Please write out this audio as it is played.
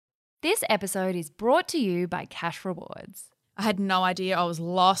This episode is brought to you by Cash Rewards. I had no idea. I was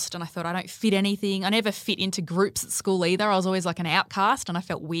lost and I thought I don't fit anything. I never fit into groups at school either. I was always like an outcast and I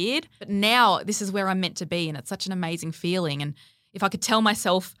felt weird. But now this is where I'm meant to be and it's such an amazing feeling. And if I could tell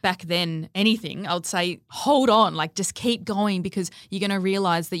myself back then anything, I would say hold on, like just keep going because you're going to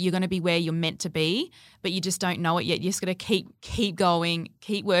realise that you're going to be where you're meant to be, but you just don't know it yet. You're just going to keep going,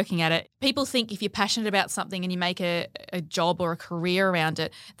 keep working at it. People think if you're passionate about something and you make a job or a career around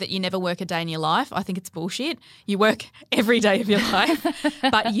it that you never work a day in your life. I think it's bullshit. You work every day of your life,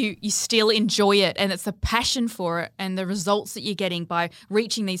 but you still enjoy it and it's the passion for it and the results that you're getting by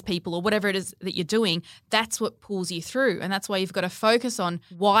reaching these people or whatever it is that you're doing, that's what pulls you through. And that's why you've got to focus on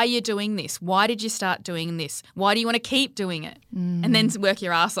why you're doing this. Why did you start doing this? Why do you want to keep doing it? And then work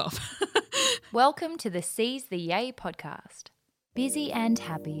your ass off. Welcome to the Seize the Yay podcast. Busy and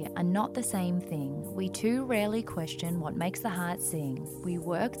happy are not the same thing. We too rarely question what makes the heart sing. We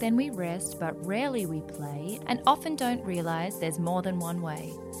work, then we rest, but rarely we play, and often don't realise there's more than one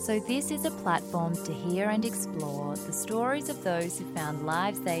way. So this is a platform to hear and explore the stories of those who found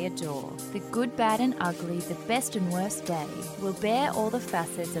lives they adore. The good, bad and ugly, the best and worst day. We'll bear all the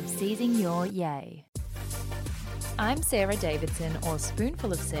facets of seizing your yay. I'm Sarah Davidson, or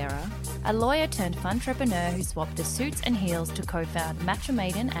Spoonful of Sarah, a lawyer turned funtrepreneur who swapped the suits and heels to co-found Matcha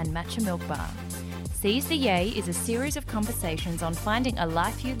Maiden and Matcha Milk Bar. Seize the Yay is a series of conversations on finding a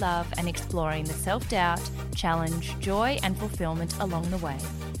life you love and exploring the self-doubt, challenge, joy and fulfillment along the way.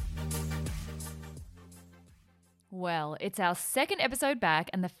 Well, it's our second episode back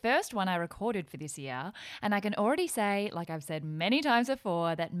and the first one I recorded for this year, and I can already say, like I've said many times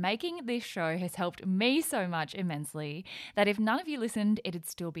before, that making this show has helped me so much immensely that if none of you listened, it'd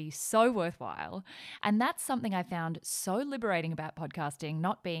still be so worthwhile. And that's something I found so liberating about podcasting,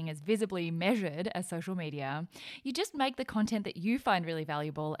 not being as visibly measured as social media. You just make the content that you find really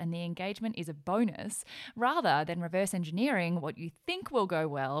valuable and the engagement is a bonus, rather than reverse engineering what you think will go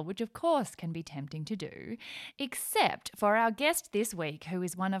well, which of course can be tempting to do. Except for our guest this week, who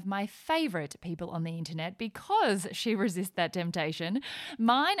is one of my favourite people on the internet because she resists that temptation,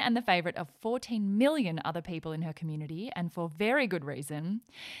 mine and the favourite of 14 million other people in her community, and for very good reason.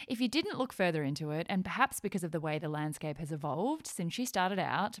 If you didn't look further into it, and perhaps because of the way the landscape has evolved since she started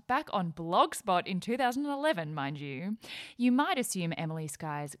out, back on Blogspot in 2011, mind you, you might assume Emily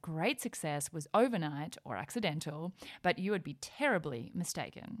Skye's great success was overnight or accidental, but you would be terribly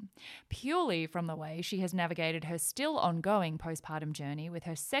mistaken. Purely from the way she has navigated her still ongoing postpartum journey with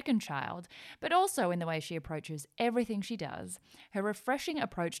her second child, but also in the way she approaches everything she does. Her refreshing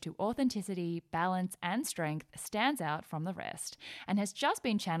approach to authenticity, balance, and strength stands out from the rest and has just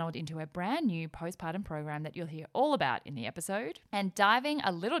been channeled into a brand new postpartum program that you'll hear all about in the episode. And diving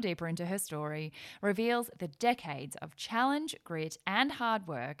a little deeper into her story reveals the decades of challenge, grit, and hard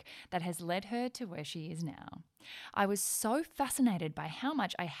work that has led her to where she is now. I was so fascinated by how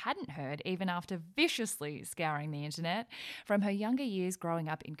much I hadn't heard even after viciously scouring the internet, from her younger years growing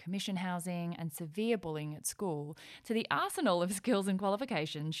up in commission housing and severe bullying at school, to the arsenal of skills and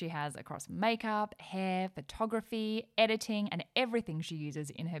qualifications she has across makeup, hair, photography, editing, and everything she uses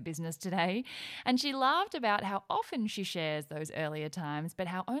in her business today. And she laughed about how often she shares those earlier times, but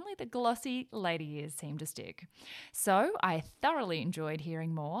how only the glossy later years seem to stick. So I thoroughly enjoyed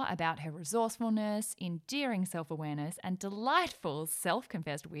hearing more about her resourcefulness, endearing self-awareness, and delightful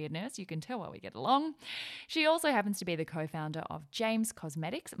self-confessed weirdness. You can tell why we get along. She also happens to be the co-founder of James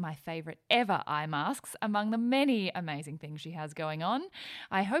Cosmetics, my favourite ever eye masks, among the many amazing things she has going on.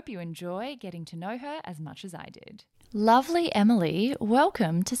 I hope you enjoy getting to know her as much as I did. Lovely Emily,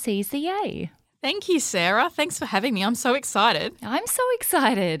 welcome to Seize the Yay. Thank you, Sarah. Thanks for having me. I'm so excited. I'm so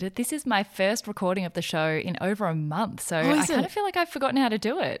excited. This is my first recording of the show in over a month, so I kind of feel like I've forgotten how to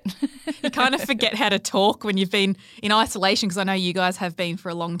do it. You kind of forget how to talk when you've been in isolation, because I know you guys have been for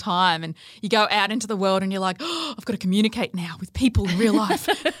a long time, and you go out into the world and you're like, oh, I've got to communicate now with people in real life.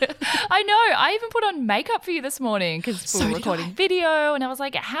 I know. I even put on makeup for you this morning because we were recording video, and I was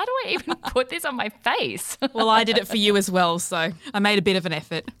like, how do I even put this on my face? Well, I did it for you as well, so I made a bit of an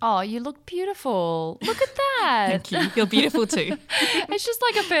effort. Oh, you look beautiful. Look at that. Thank you. You're beautiful too. It's just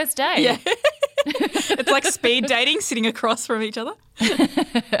like a first date. Yeah. It's like speed dating, sitting across from each other.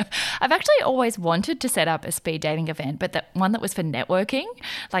 I've actually always wanted to set up a speed dating event, but one that was for networking,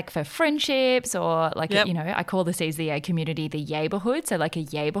 like for friendships, or like, I call the Seize the Yay community the Yayborhood, so like a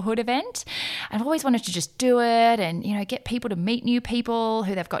Yayborhood event. I've always wanted to just do it and, get people to meet new people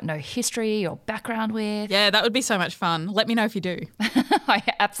who they've got no history or background with. Yeah, that would be so much fun. Let me know if you do. I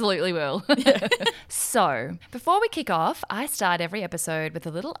absolutely will. So, before we kick off, I start every episode with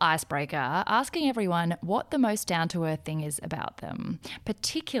a little icebreaker asking everyone what the most down-to-earth thing is about them,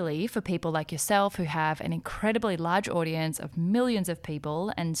 particularly for people like yourself who have an incredibly large audience of millions of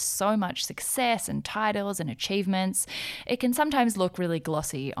people and so much success and titles and achievements. It can sometimes look really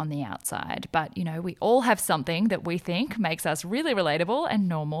glossy on the outside, but, we all have something that we think makes us really relatable and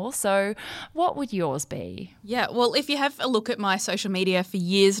normal. So, what would yours be? Yeah, well, if you have a look at my social media for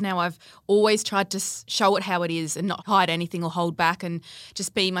years now, I've always tried to show it how it is and not hide anything or hold back and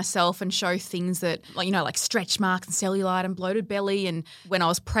just be myself and show things that, like stretch marks and cellulite and bloated belly and when I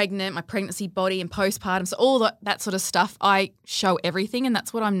was pregnant, my pregnancy body and postpartum, so all that sort of stuff. I show everything, and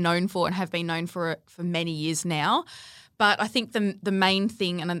that's what I'm known for and have been known for many years now. But I think the main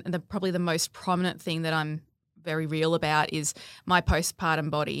thing and probably the most prominent thing that I'm very real about is my postpartum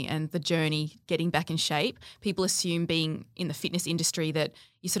body and the journey getting back in shape. People assume being in the fitness industry that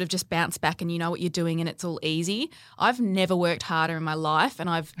you sort of just bounce back and you know what you're doing and it's all easy. I've never worked harder in my life, and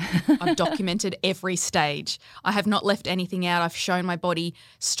I've documented every stage. I have not left anything out. I've shown my body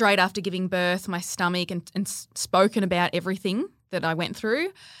straight after giving birth, my stomach, and spoken about everything that I went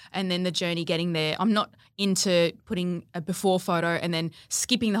through, and then the journey getting there. I'm not into putting a before photo and then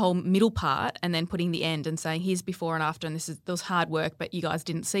skipping the whole middle part and then putting the end and saying here's before and after, and there was hard work but you guys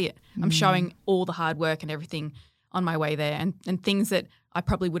didn't see it. I'm showing all the hard work and everything on my way there, and things that I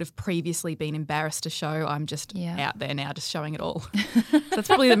probably would have previously been embarrassed to show. I'm just out there now just showing it all. So that's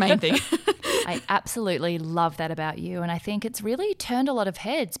probably the main thing. I absolutely love that about you, and I think it's really turned a lot of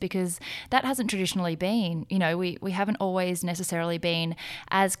heads because that hasn't traditionally been, we haven't always necessarily been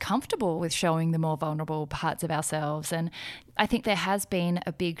as comfortable with showing the more vulnerable parts of ourselves, and I think there has been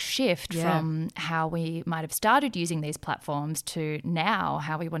a big shift from how we might have started using these platforms to now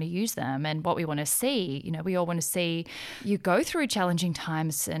how we want to use them and what we want to see. We all want to see you go through challenging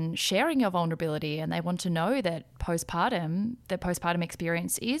times and sharing your vulnerability, and they want to know that the postpartum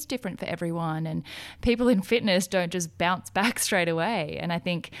experience is different for everyone, and people in fitness don't just bounce back straight away. And I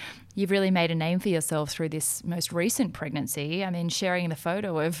think you've really made a name for yourself through this most recent pregnancy. I mean, sharing the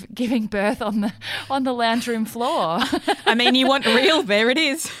photo of giving birth on the lounge room floor. I mean, you want real, there it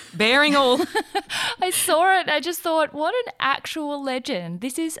is, bearing all. I saw it. I just thought, what an actual legend.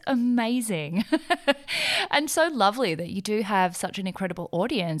 This is amazing. And so lovely that you do have such an incredible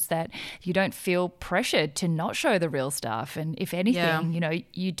audience that you don't feel pressured to not show the real stuff. And if anything,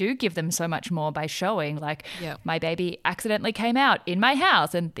 you do give them so much more by showing, my baby accidentally came out in my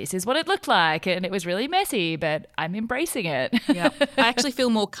house and this is what it looked like, and it was really messy, but I'm embracing it. Yeah, I actually feel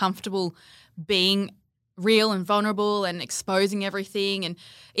more comfortable being real and vulnerable and exposing everything, and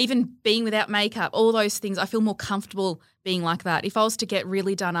even being without makeup, all those things. I feel more comfortable being like that. If I was to get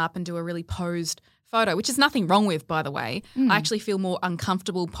really done up and do a really posed photo, which is nothing wrong with, by the way, I actually feel more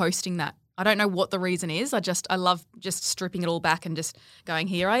uncomfortable posting that. I don't know what the reason is. I love just stripping it all back and just going,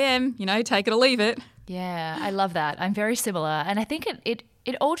 here I am, take it or leave it. Yeah, I love that. I'm very similar. And I think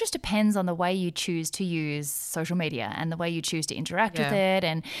it all just depends on the way you choose to use social media and the way you choose to interact with it.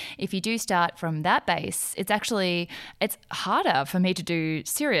 And if you do start from that base, it's harder for me to do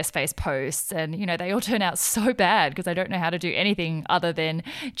serious face posts. And, they all turn out so bad because I don't know how to do anything other than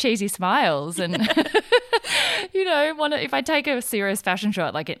cheesy smiles. And, if I take a serious fashion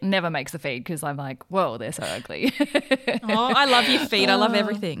shot, it never makes the feed because I'm like, whoa, they're so ugly. Oh, I love your feed. I love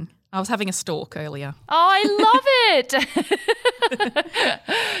everything. I was having a stalk earlier. Oh, I love it.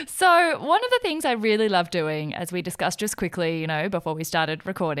 So one of the things I really love doing, as we discussed just quickly, before we started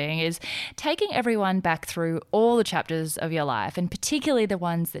recording, is taking everyone back through all the chapters of your life, and particularly the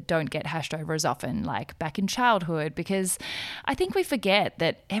ones that don't get hashed over as often, like back in childhood, because I think we forget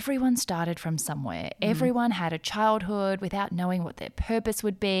that everyone started from somewhere. Everyone had a childhood without knowing what their purpose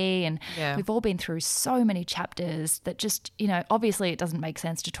would be, and we've all been through so many chapters that just, obviously it doesn't make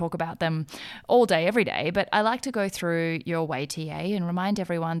sense to talk about them all day, every day, but I like to go through your way, TA, and remind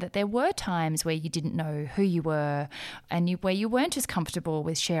everyone that there were times where you didn't know who you were and where you weren't as comfortable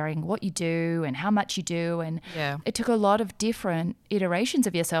with sharing what you do and how much you do, and it took a lot of different iterations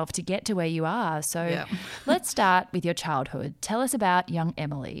of yourself to get to where you are. So let's start with your childhood. Tell us about young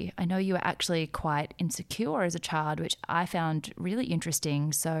Emily. I know you were actually quite insecure as a child, which I found really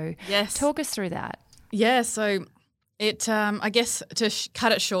interesting. So talk us through that. Yeah, so I guess to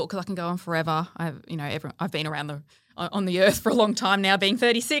cut it short, because I can go on forever. I've been around on the earth for a long time now, being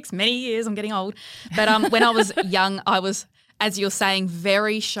 36, many years. I'm getting old. But when I was young, I was, as you're saying,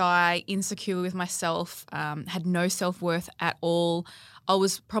 very shy, insecure with myself, had no self-worth at all. I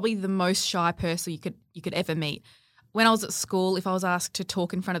was probably the most shy person you could ever meet. When I was at school, if I was asked to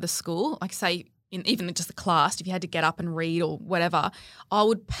talk in front of the school, like say in even just the class, if you had to get up and read or whatever, I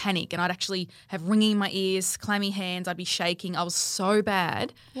would panic and I'd actually have ringing in my ears, clammy hands, I'd be shaking. I was so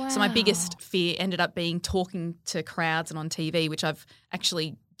bad. Wow. So my biggest fear ended up being talking to crowds and on TV, which I've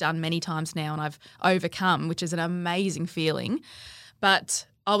actually done many times now and I've overcome, which is an amazing feeling. But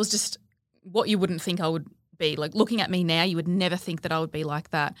I was just what you wouldn't think I would be. Like looking at me now, you would never think that I would be like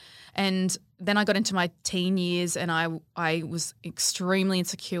that. And then I got into my teen years and I was extremely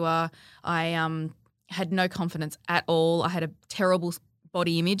insecure. I had no confidence at all. I had a terrible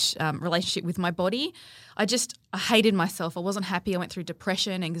body image, relationship with my body. I hated myself. I wasn't happy. I went through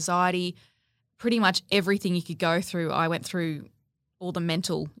depression, anxiety, pretty much everything you could go through. I went through all the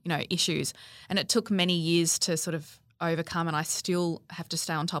mental, issues. And it took many years to sort of overcome, and I still have to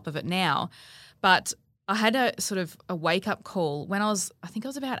stay on top of it now. But I had a sort of a wake-up call when I think I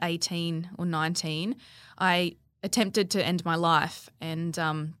was about 18 or 19. I attempted to end my life and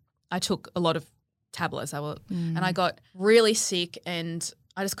I took a lot of tablets. And I got really sick and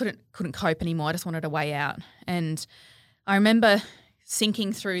I just couldn't cope anymore. I just wanted a way out. And I remember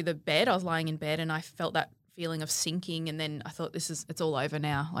sinking through the bed. I was lying in bed and I felt that feeling of sinking, and then I thought it's all over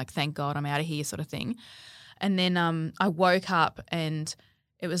now. Like, thank God I'm out of here sort of thing. And then I woke up and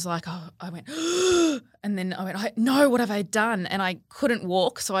it was like, I went, and then I went, no, what have I done? And I couldn't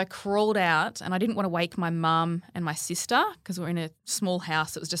walk, so I crawled out, and I didn't want to wake my mum and my sister because we're in a small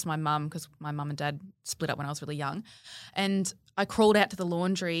house. It was just my mum because my mum and dad split up when I was really young. And I crawled out to the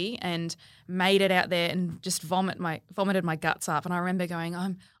laundry and made it out there and just vomited my guts up. And I remember going,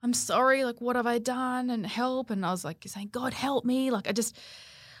 I'm sorry, like, what have I done? And help. And I was like saying, God, help me. Like,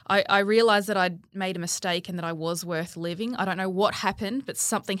 I realised that I'd made a mistake and that I was worth living. I don't know what happened, but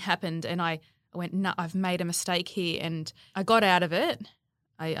something happened and I went, no, I've made a mistake here. And I got out of it.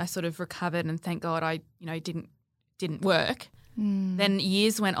 I sort of recovered, and thank God I didn't work. Then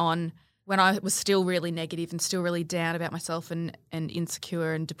years went on when I was still really negative and still really down about myself and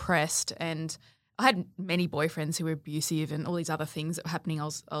insecure and depressed. And I had many boyfriends who were abusive and all these other things that were happening. I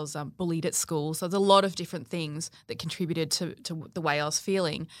was bullied at school. So there's a lot of different things that contributed to the way I was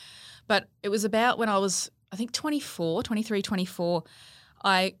feeling. But it was about when I was, I think, 23, 24,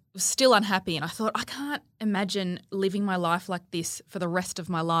 I was still unhappy and I thought, I can't imagine living my life like this for the rest of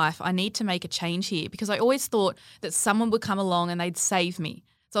my life. I need to make a change here, because I always thought that someone would come along and they'd save me.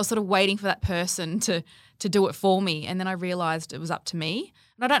 So I was sort of waiting for that person to do it for me. And then I realised it was up to me.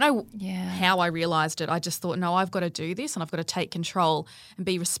 And I don't know how I realised it. I just thought, no, I've got to do this and I've got to take control and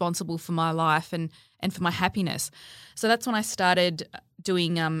be responsible for my life and for my happiness. So that's when I started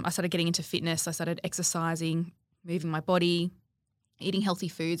I started getting into fitness. I started exercising, moving my body, eating healthy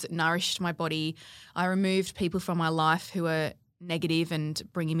foods that nourished my body. I removed people from my life who were negative and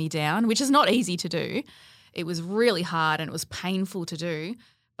bringing me down, which is not easy to do. It was really hard and it was painful to do,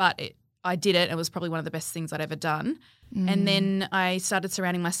 but I did it. It was probably one of the best things I'd ever done. And then I started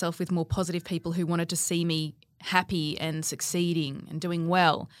surrounding myself with more positive people who wanted to see me happy and succeeding and doing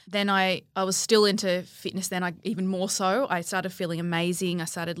well. Then I was still into fitness then, even more so. I started feeling amazing. I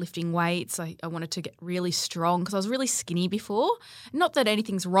started lifting weights. I wanted to get really strong because I was really skinny before. Not that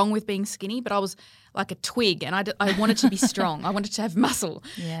anything's wrong with being skinny, but I was like a twig and I wanted to be strong. I wanted to have muscle.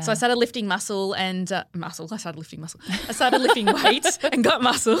 Yeah. So I started lifting muscle and I started lifting muscle. I started lifting weights and got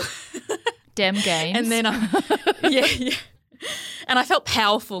muscle. Dem games. And then, yeah. And I felt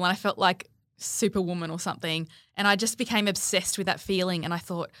powerful and I felt like superwoman or something. And I just became obsessed with that feeling. And I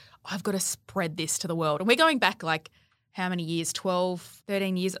thought, I've got to spread this to the world. And we're going back like how many years? 12,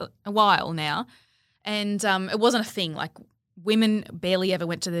 13 years, a while now. And it wasn't a thing. Like women barely ever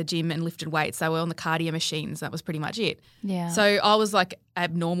went to the gym and lifted weights. They were on the cardio machines. That was pretty much it. Yeah. So I was like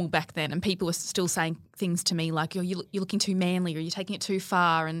abnormal back then. And people were still saying things to me like, you're looking too manly, or you're taking it too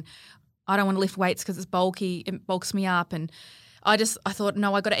far. And I don't want to lift weights because it's bulky. It bulks me up. And I thought,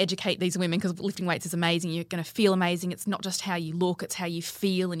 no, I got to educate these women because lifting weights is amazing. You're going to feel amazing. It's not just how you look, it's how you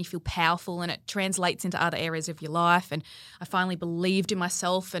feel, and you feel powerful, and it translates into other areas of your life. And I finally believed in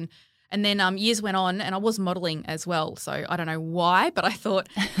myself. And then years went on and I was modelling as well. So I don't know why, but I thought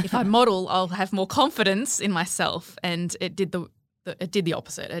if I model, I'll have more confidence in myself. And it did the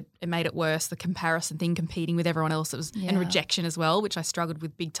opposite. It made it worse. The comparison thing, competing with everyone else, and rejection as well, which I struggled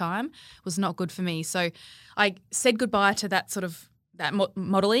with big time, was not good for me. So I said goodbye to that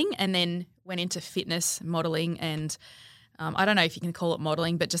modelling, and then went into fitness modelling. And I don't know if you can call it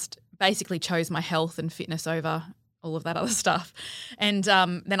modelling, but just basically chose my health and fitness over all of that other stuff. And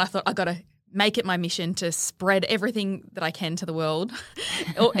then I thought I got to make it my mission to spread everything that I can to the world,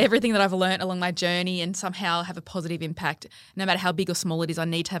 everything that I've learned along my journey, and somehow have a positive impact. No matter how big or small it is, I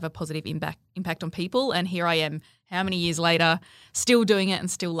need to have a positive impact on people. And here I am how many years later, still doing it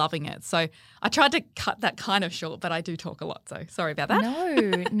and still loving it. So I tried to cut that kind of short, but I do talk a lot. So sorry about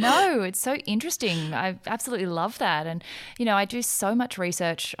that. No, it's so interesting. I absolutely love that. And, I do so much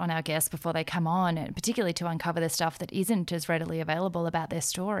research on our guests before they come on, and particularly to uncover the stuff that isn't as readily available about their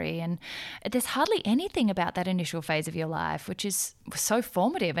story. And there's hardly anything about that initial phase of your life, which is so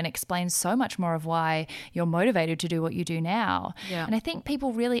formative and explains so much more of why you're motivated to do what you do now. Yeah. And I think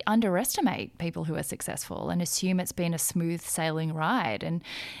people really underestimate people who are successful and assume it's been a smooth sailing ride. And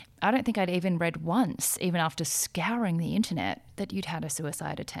I don't think I'd even read once, even after scouring the internet, that you'd had a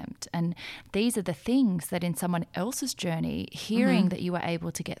suicide attempt. And these are the things that in someone else's journey, hearing that you were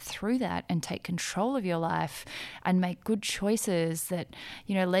able to get through that and take control of your life and make good choices that,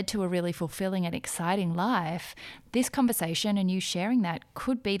 led to a really fulfilling and exciting life, this conversation and you sharing that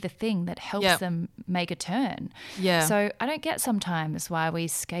could be the thing that helps them make a turn. Yeah. So I don't get sometimes why we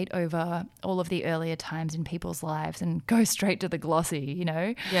skate over all of the earlier times in people's lives and go straight to the glossy,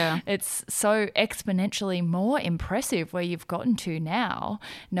 Yeah. It's so exponentially more impressive where you've gotten to now,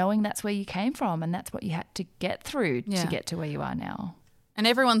 knowing that's where you came from and that's what you had to get through to get to where you are now. And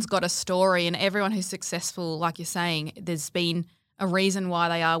everyone's got a story, and everyone who's successful, like you're saying, there's been a reason why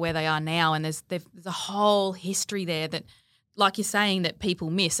they are where they are now, and there's a whole history there that, like you're saying, that people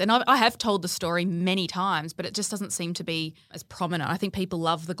miss. And I have told the story many times, but it just doesn't seem to be as prominent. I think people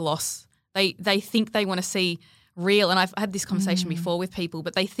love the gloss. They think they want to see real, and I've had this conversation before with people,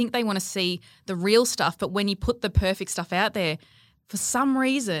 but they think they want to see the real stuff, but when you put the perfect stuff out there, for some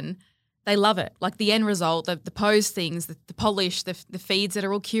reason they love it. Like the end result, the pose things, the polish, the feeds that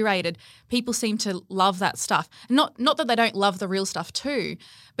are all curated. People seem to love that stuff. Not that they don't love the real stuff too,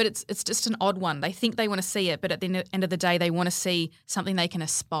 but it's just an odd one. They think they want to see it, but at the end of the day, they want to see something they can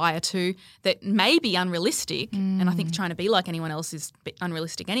aspire to that may be unrealistic. And I think trying to be like anyone else is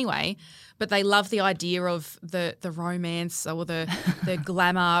unrealistic anyway. But they love the idea of the romance or the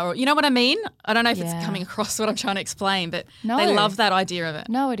glamour, or you know what I mean? I don't know if it's coming across what I'm trying to explain, but they love that idea of it.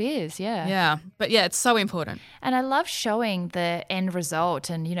 No, it is, yeah. Yeah. But yeah, it's so important. And I love showing the end result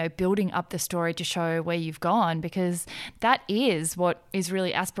and, building up the story to show where you've gone, because that is what is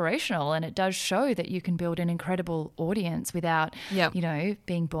really aspirational, and it does show that you can build an incredible audience without,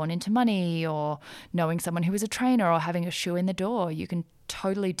 being born into money or knowing someone who is a trainer or having a shoe in the door. You can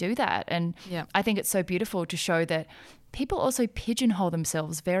totally do that. And I think it's so beautiful to show that people also pigeonhole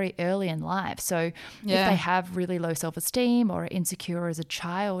themselves very early in life. So if they have really low self-esteem or are insecure as a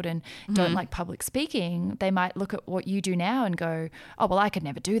child and don't like public speaking, they might look at what you do now and go, oh, well, I could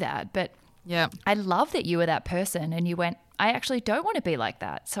never do that. But I love that you were that person and you went, I actually don't want to be like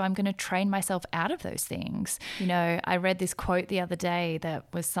that. So I'm going to train myself out of those things. I read this quote the other day that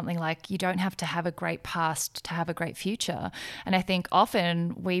was something like, you don't have to have a great past to have a great future. And I think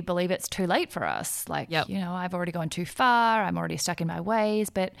often we believe it's too late for us. Like, I've already gone too far. I'm already stuck in my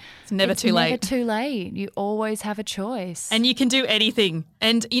ways, but it's never too late. Never too late. You always have a choice. And you can do anything.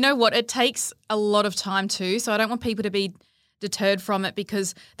 And you know what? It takes a lot of time too. So I don't want people to be deterred from it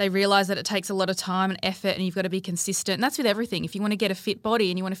because they realise that it takes a lot of time and effort and you've got to be consistent. And that's with everything. If you want to get a fit body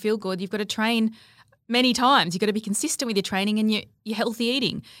and you want to feel good, you've got to train many times. You've got to be consistent with your training and your healthy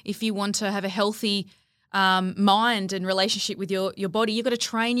eating. If you want to have a healthy mind and relationship with your body, you've got to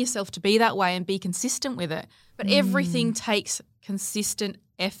train yourself to be that way and be consistent with it. But everything takes consistent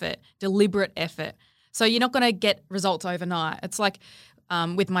effort, deliberate effort. So you're not going to get results overnight. It's like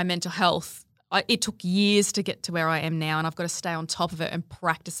with my mental health, it took years to get to where I am now, and I've got to stay on top of it and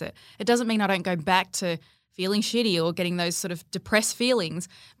practice it. It doesn't mean I don't go back to feeling shitty or getting those sort of depressed feelings,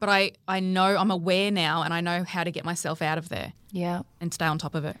 but I know I'm aware now and I know how to get myself out of there. Yeah. And stay on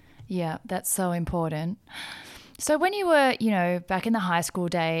top of it. Yeah, that's so important. So when you were, back in the high school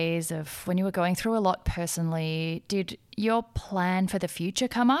days of when you were going through a lot personally, did your plan for the future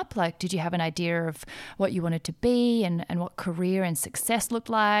come up? Like, did you have an idea of what you wanted to be and what career and success looked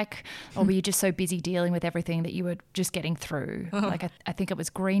like? Or were you just so busy dealing with everything that you were just getting through? Like, I think it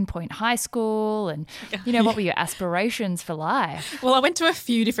was Greenpoint High School and, what were your aspirations for life? Well, I went to a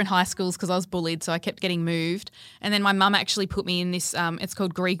few different high schools because I was bullied, so I kept getting moved. And then my mum actually put me in this, it's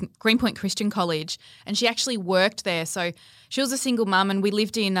called Greenpoint Christian College, and she actually worked there. So she was a single mum and we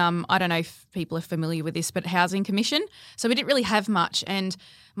lived in, I don't know if people are familiar with this, but housing commission. So we didn't really have much. And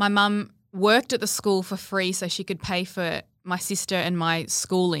my mum worked at the school for free so she could pay for my sister and my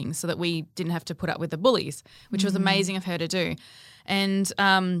schooling so that we didn't have to put up with the bullies, which was amazing of her to do. And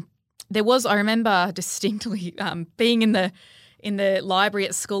I remember distinctly being in the library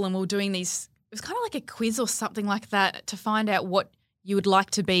at school and we were doing these, it was kind of like a quiz or something like that to find out what you would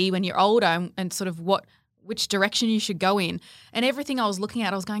like to be when you're older and sort of what which direction you should go in. And everything I was looking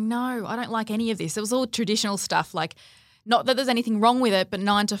at, I was going, no, I don't like any of this. It was all traditional stuff, like not that there's anything wrong with it, but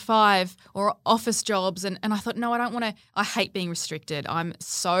 9 to 5 or office jobs. And I thought, no, I don't want to. I hate being restricted. I'm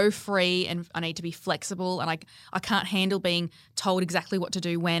so free and I need to be flexible, and I can't handle being told exactly what to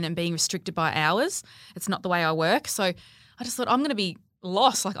do when and being restricted by hours. It's not the way I work. So I just thought I'm going to be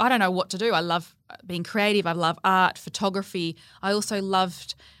lost. Like, I don't know what to do. I love being creative. I love art, photography. I also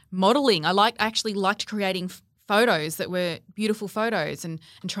loved modeling. I actually liked creating photos that were beautiful photos and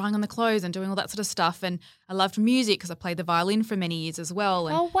trying on the clothes and doing all that sort of stuff. And I loved music because I played the violin for many years as well.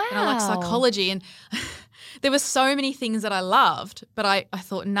 And, Oh, wow. And I liked psychology. And there were so many things that I loved, but I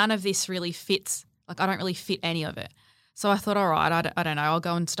thought none of this really fits. Like, I don't really fit any of it. So I thought, all right, I don't know, I'll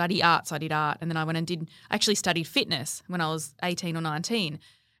go and study art. So I did art. And then I went and actually studied fitness when I was 18 or 19.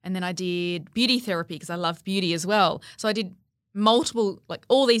 And then I did beauty therapy because I love beauty as well. So I did multiple, like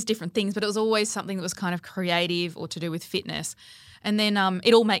all these different things, but it was always something that was kind of creative or to do with fitness. And then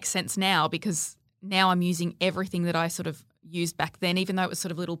it all makes sense now because now I'm using everything that I sort of used back then, even though it was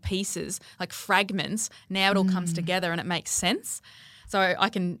sort of little pieces, like fragments. Now it all comes together and it makes sense. So I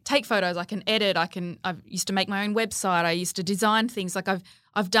can take photos, I can edit, I used to make my own website, I used to design things. Like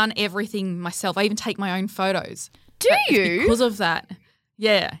I've done everything myself. I even take my own photos. Do But you? Because of that.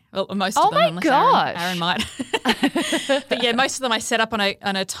 Yeah, well, most of Oh them. my Unless gosh. Aaron might. But yeah, most of them I set up on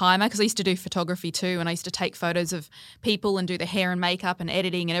a timer because I used to do photography too, and I used to take photos of people and do the hair and makeup and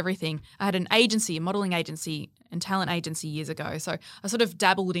editing and everything. I had an agency, a modelling agency and talent agency years ago, so I sort of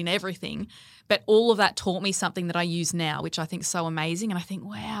dabbled in everything. But all of that taught me something that I use now, which I think is so amazing. And I think,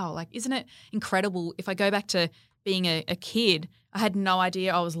 wow, like isn't it incredible? If I go back to being a kid, I had no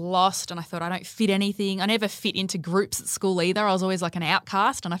idea. I was lost and I thought I don't fit anything. I never fit into groups at school either. I was always like an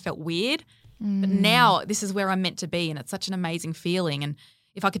outcast and I felt weird. But now this is where I'm meant to be, and it's such an amazing feeling. And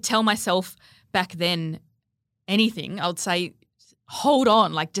if I could tell myself back then anything, I would say hold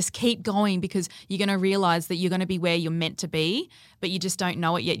on, like just keep going because you're going to realise that you're going to be where you're meant to be, but you just don't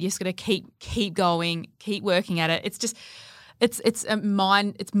know it yet. You're just going to keep going, keep working at it. It's just it's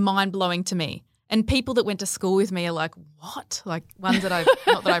mind blowing to me. And people that went to school with me are like, what? Like ones that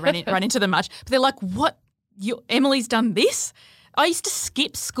not that I run into them much, but they're like, what? Emily's done this? I used to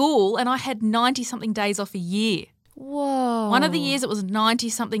skip school and I had 90-something days off a year. Whoa. One of the years it was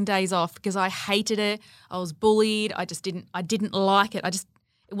 90-something days off because I hated it. I was bullied. I didn't like it.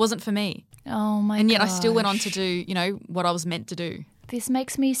 It wasn't for me. Oh my god. And yet I still went on to do, what I was meant to do. This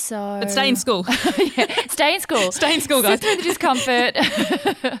makes me so... But stay in school. Yeah, stay in school. Stay in school, guys. Sit through the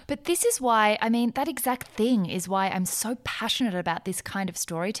discomfort. But this is why, that exact thing is why I'm so passionate about this kind of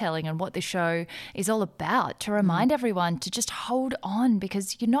storytelling and what the show is all about, to remind everyone to just hold on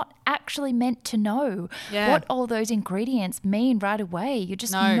because you're not actually meant to know what all those ingredients mean right away. You're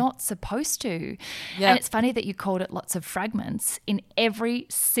just not supposed to. Yep. And it's funny that you called it lots of fragments. In every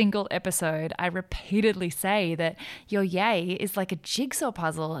single episode, I repeatedly say that your yay is like a jigsaw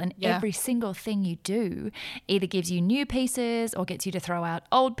puzzle, and every single thing you do either gives you new pieces or gets you to throw out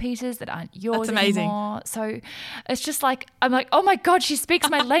old pieces that aren't yours anymore. So it's just like, I'm like, oh my God, she speaks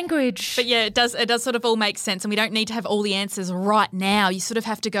my language. But yeah, it does sort of all make sense, and we don't need to have all the answers right now. You sort of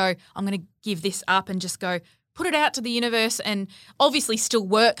have to go, I'm going to give this up and just go put it out to the universe, and obviously still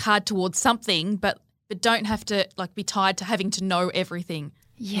work hard towards something, but don't have to like be tied to having to know everything.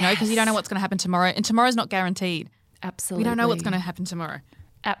 Yes. Because you don't know what's going to happen tomorrow, and tomorrow's not guaranteed. Absolutely. We don't know what's going to happen tomorrow.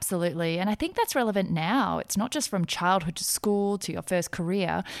 Absolutely. And I think that's relevant now. It's not just from childhood to school to your first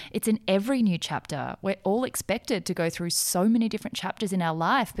career. It's in every new chapter. We're all expected to go through so many different chapters in our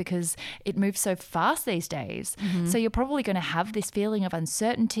life because it moves so fast these days. Mm-hmm. So you're probably going to have this feeling of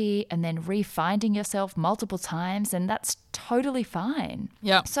uncertainty and then refinding yourself multiple times, and that's totally fine.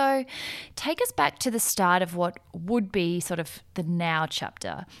 Yeah. So take us back to the start of what would be sort of the now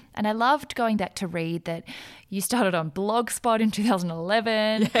chapter. And I loved going back to read that you started on Blogspot in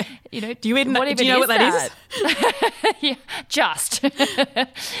 2011. Yeah. Do you know what that is? Yeah, just.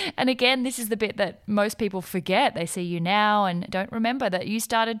 And again, this is the bit that most people forget. They see you now and don't remember that you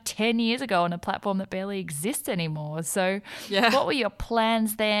started 10 years ago on a platform that barely exists anymore. So what were your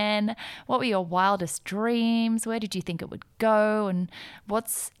plans then? What were your wildest dreams? Where did you think it would go? And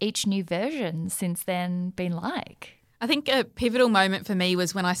what's each new version since then been like? I think a pivotal moment for me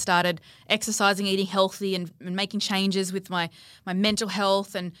was when I started exercising, eating healthy and making changes with my mental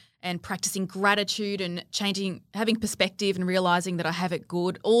health and practicing gratitude and having perspective and realising that I have it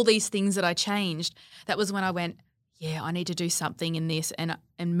good. All these things that I changed, that was when I went, yeah, I need to do something in this, and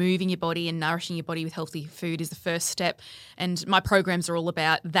moving your body and nourishing your body with healthy food is the first step. And my programs are all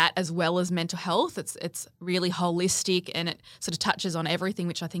about that as well as mental health. It's really holistic, and it sort of touches on everything,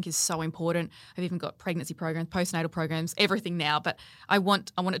 which I think is so important. I've even got pregnancy programs, postnatal programs, everything now. But I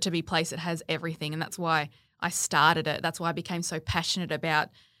want it to be a place that has everything, and that's why I started it. That's why I became so passionate about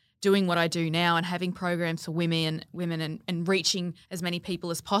doing what I do now and having programs for women and reaching as many people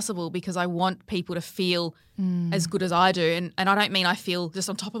as possible, because I want people to feel as good as I do. And I don't mean I feel just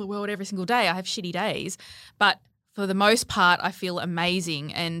on top of the world every single day. I have shitty days. But for the most part, I feel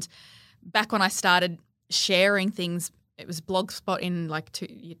amazing. And back when I started sharing things, it was Blogspot in like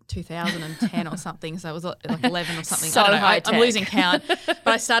 2010 or something. So it was like 11 or something. So I don't know. high-tech. I'm losing count. But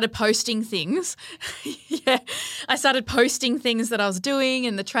I started posting things. Yeah. I started posting things that I was doing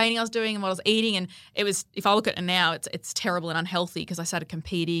and the training I was doing and what I was eating. And it was, if I look at it now, it's terrible and unhealthy, because I started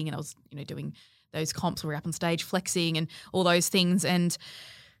competing and I was, doing those comps where we're up on stage flexing and all those things. And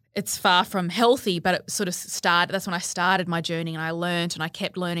it's far from healthy, but it sort of started, that's when I started my journey, and I learned and I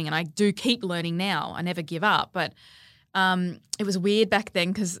kept learning, and I do keep learning now. I never give up. But it was weird back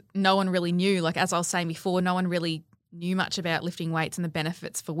then because no one really knew, like as I was saying before, no one really knew much about lifting weights and the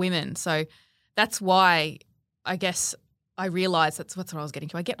benefits for women. So that's why I guess I realised that's what I was getting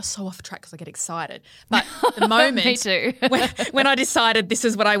to. I get so off track because I get excited. But the moment Me too. when I decided this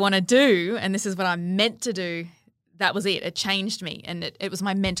is what I want to do and this is what I'm meant to do, that was it. It changed me, and it was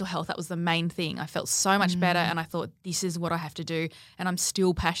my mental health. That was the main thing. I felt so much better, and I thought this is what I have to do, and I'm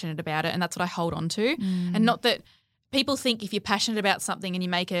still passionate about it, and that's what I hold on to. And not that people think if you're passionate about something and you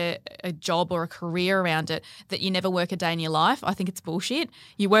make a job or a career around it that you never work a day in your life. I think it's bullshit.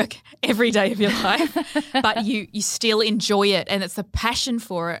 You work every day of your life, but you still enjoy it, and it's the passion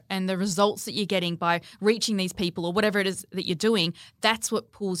for it and the results that you're getting by reaching these people or whatever it is that you're doing. That's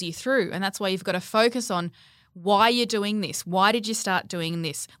what pulls you through, and that's why you've got to focus on why you're doing this. Why did you start doing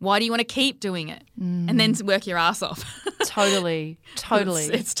this? Why do you want to keep doing it? And then work your ass off. Totally.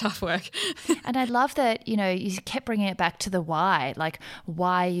 It's tough work. And I love that, you kept bringing it back to the why, like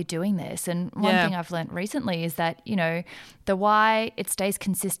why are you doing this? And one thing I've learned recently is that, the why, it stays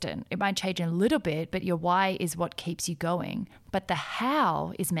consistent. It might change a little bit, but your why is what keeps you going. But the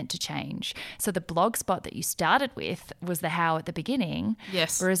how is meant to change. So the blog spot that you started with was the how at the beginning.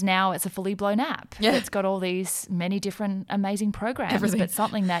 Yes. Whereas now it's a fully blown app. Yeah. It's got all these many different amazing programs. Everything. But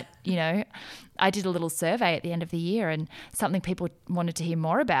something that, I did a little survey at the end of the year, and something people wanted to hear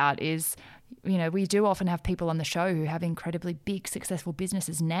more about is, we do often have people on the show who have incredibly big, successful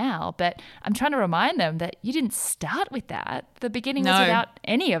businesses now, but I'm trying to remind them that you didn't start with that. The beginning was without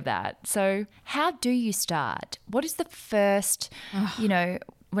any of that. So how do you start? What is the first,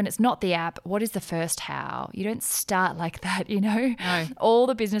 when it's not the app, what is the first how? You don't start like that, No. All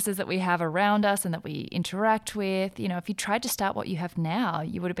the businesses that we have around us and that we interact with, if you tried to start what you have now,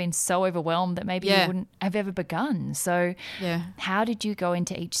 you would have been so overwhelmed that maybe you wouldn't have ever begun. So how did you go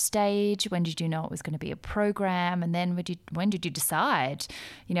into each stage? When did you know it was going to be a program? And then when did you decide,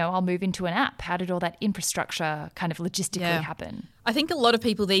 I'll move into an app? How did all that infrastructure kind of logistically happen? I think a lot of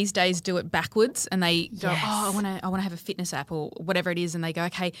people these days do it backwards, and they go, Yes. I want to have a fitness app or whatever it is, and they go,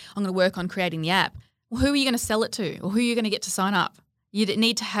 okay, I'm going to work on creating the app. Well, who are you going to sell it to, or who are you going to get to sign up? You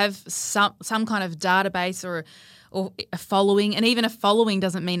need to have some kind of database or a following, and even a following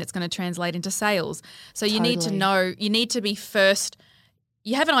doesn't mean it's going to translate into sales. So you need to know, you need to be first.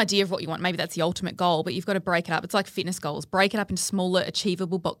 You have an idea of what you want. Maybe that's the ultimate goal, but you've got to break it up. It's like fitness goals. Break it up into smaller,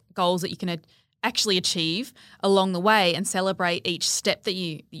 achievable goals that you can actually achieve along the way, and celebrate each step that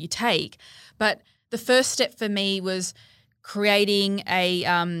you take. But the first step for me was creating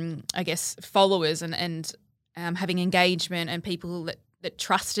followers and having engagement and people that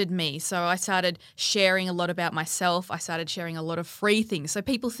trusted me. So I started sharing a lot about myself. I started sharing a lot of free things. So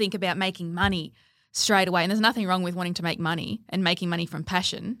people think about making money straight away, and there's nothing wrong with wanting to make money and making money from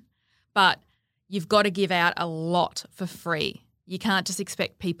passion, but you've got to give out a lot for free. You can't just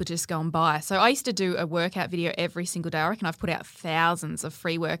expect people to just go and buy. So I used to do a workout video every single day. I reckon I've put out thousands of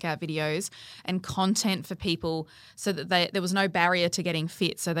free workout videos and content for people so that there was no barrier to getting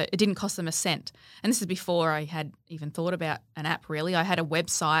fit, so that it didn't cost them a cent. And this is before I had even thought about an app, really. I had a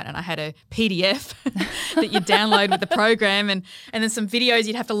website and I had a PDF that you'd download with the program, and then some videos.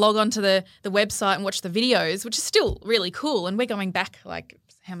 You'd have to log on to the website and watch the videos, which is still really cool. And we're going back like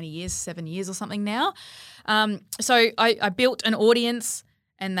how many years, 7 years or something now. So I built an audience,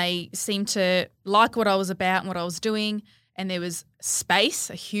 and they seemed to like what I was about and what I was doing. And there was space,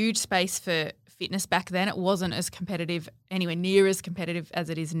 a huge space for fitness back then. It wasn't as competitive, anywhere near as competitive as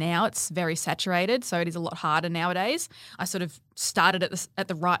it is now. It's very saturated, so it is a lot harder nowadays. I sort of started at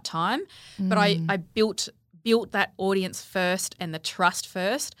the right time, but I built built that audience first and the trust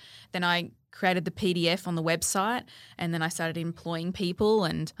first. Then I created the PDF on the website, and then I started employing people,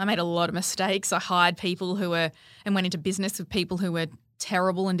 and I made a lot of mistakes. I hired people and went into business with people who were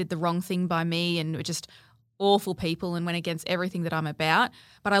terrible and did the wrong thing by me and were just awful people and went against everything that I'm about.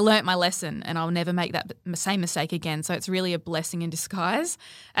 But I learnt my lesson, and I'll never make that same mistake again. So it's really a blessing in disguise.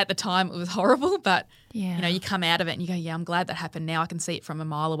 At the time it was horrible, but you come out of it and you go, yeah, I'm glad that happened. Now I can see it from a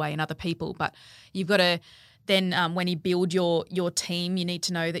mile away in other people. But you've got to then when you build your team, you need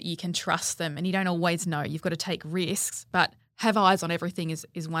to know that you can trust them, and you don't always know. You've got to take risks, but have eyes on everything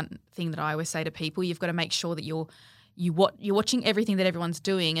is one thing that I always say to people. You've got to make sure that you're watching everything that everyone's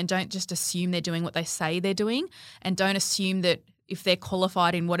doing, and don't just assume they're doing what they say they're doing, and don't assume that if they're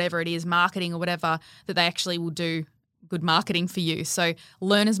qualified in whatever it is, marketing or whatever, that they actually will do good marketing for you. So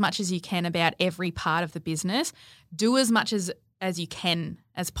learn as much as you can about every part of the business. Do as much as you can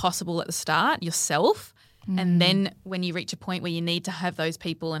as possible at the start yourself. And then when you reach a point where you need to have those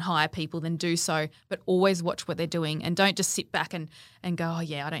people and hire people, then do so. But always watch what they're doing, and don't just sit back and go, oh,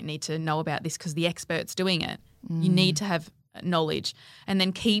 yeah, I don't need to know about this because the expert's doing it. You need to have knowledge, and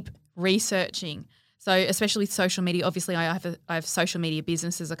then keep researching. So especially social media, obviously I have social media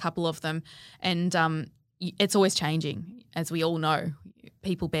businesses, a couple of them, and it's always changing, as we all know.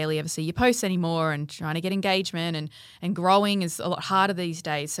 People barely ever see your posts anymore, and trying to get engagement and growing is a lot harder these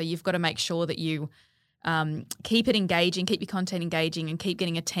days. So you've got to make sure that you keep it engaging, keep your content engaging, and keep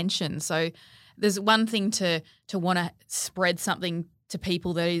getting attention. So there's one thing to want to spread something to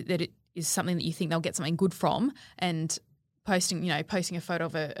people that it is something that you think they'll get something good from, and posting a photo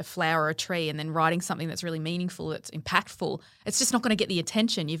of a flower or a tree and then writing something that's really meaningful, that's impactful. It's just not going to get the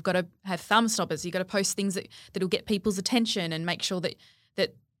attention. You've got to have thumb stoppers. You've got to post things that'll get people's attention and make sure that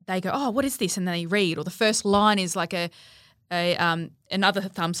they go, oh, what is this? And then they read, or the first line is like another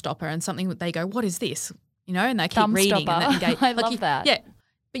thumb stopper and something that they go, what is this? And they keep thumb reading. Stopper. And that I love that. Yeah.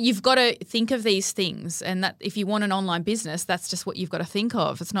 But you've got to think of these things, and that if you want an online business, that's just what you've got to think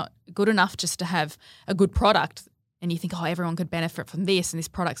of. It's not good enough just to have a good product and you think, oh, everyone could benefit from this and this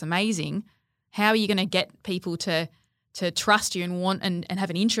product's amazing. How are you going to get people to trust you and want and have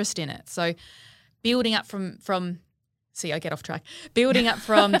an interest in it? So building up from see, I get off track. Building up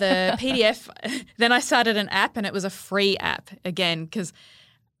from the PDF, then I started an app, and it was a free app again, because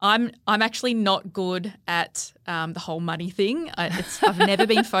I'm actually not good at the whole money thing. I've never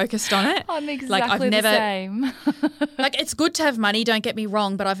been focused on it. I'm exactly the same. It's good to have money, don't get me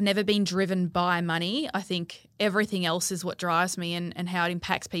wrong, but I've never been driven by money. I think everything else is what drives me and how it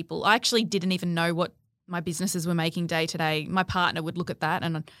impacts people. I actually didn't even know what my businesses were making day to day. My partner would look at that,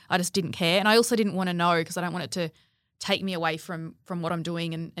 and I just didn't care. And I also didn't want to know, because I don't want it to take me away from what I'm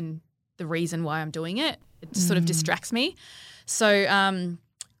doing and the reason why I'm doing it. It just sort of distracts me. So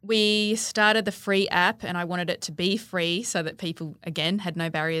we started the free app, and I wanted it to be free so that people, again, had no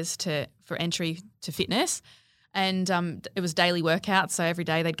barriers for entry to fitness. And it was daily workouts, so every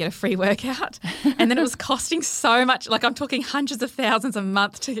day they'd get a free workout. And then it was costing so much, like I'm talking hundreds of thousands a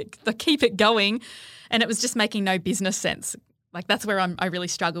month to keep it going, and it was just making no business sense. Like that's where I really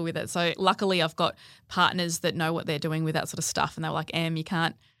struggle with it. So luckily I've got partners that know what they're doing with that sort of stuff, and they're like, you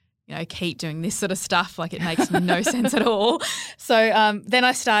can't keep doing this sort of stuff. Like it makes no sense at all. So then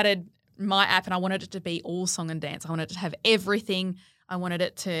I started my app, and I wanted it to be all song and dance. I wanted it to have everything. I wanted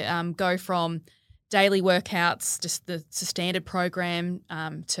it to go from daily workouts, just the standard program,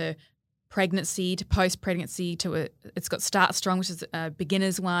 to pregnancy, to post-pregnancy, it's got Start Strong, which is a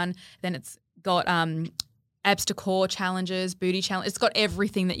beginner's one. Then it's got abs to core challenges, booty challenge. It's got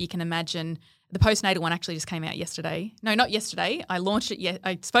everything that you can imagine. The postnatal one actually just came out yesterday. No, not yesterday. I launched it.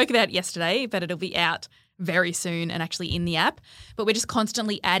 I spoke about it yesterday, but it'll be out very soon and actually in the app. But we're just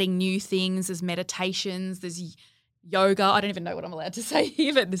constantly adding new things. There's meditations. There's yoga. I don't even know what I'm allowed to say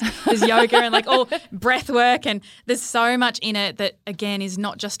here, but there's yoga and breath work, and there's so much in it that, again, is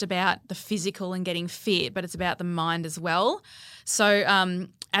not just about the physical and getting fit, but it's about the mind as well. So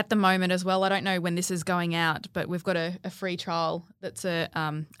at the moment as well, I don't know when this is going out, but we've got a free trial that's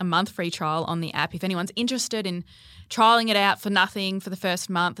a month free trial on the app. If anyone's interested in trialing it out for nothing for the first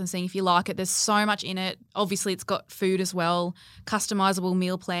month and seeing if you like it, there's so much in it. Obviously, it's got food as well, customizable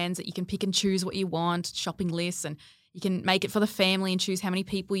meal plans that you can pick and choose what you want, shopping lists, and you can make it for the family and choose how many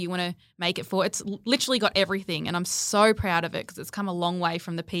people you want to make it for. It's literally got everything, and I'm so proud of it because it's come a long way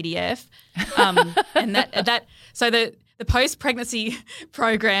from the PDF. And so the The post-pregnancy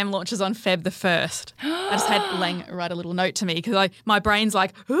program launches on Feb the 1st. I just had Lang write a little note to me because my brain's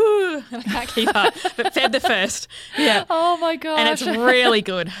like, ooh, I can't keep up. But Feb the 1st. Yeah. Oh, my gosh. And it's really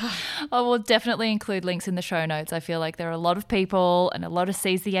good. I will definitely include links in the show notes. I feel like there are a lot of people and a lot of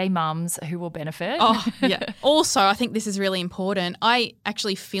CZA mums who will benefit. Oh, yeah. Also, I think this is really important. I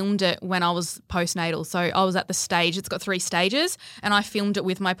actually filmed it when I was postnatal. So I was at the stage. It's got 3 stages and I filmed it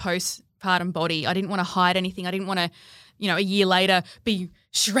with my postpartum body. I didn't want to hide anything. I didn't want to, a year later be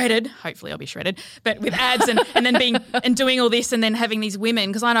shredded. Hopefully I'll be shredded, but with abs and then being and doing all this and then having these women,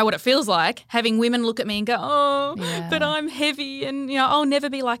 because I know what it feels like, having women look at me and go, oh, but I'm heavy and, I'll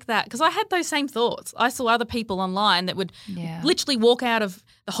never be like that. Because I had those same thoughts. I saw other people online that would literally walk out of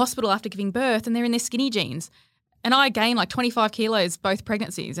the hospital after giving birth and they're in their skinny jeans. And I gained like 25 kilos both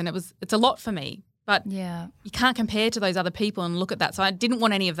pregnancies and it's a lot for me. But you can't compare to those other people and look at that. So I didn't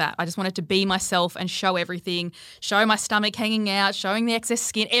want any of that. I just wanted to be myself and show everything, show my stomach hanging out, showing the excess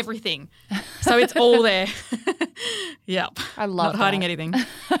skin, everything. So it's all there. Yep. I love Not hiding anything.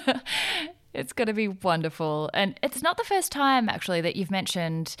 It's going to be wonderful. And it's not the first time, actually, that you've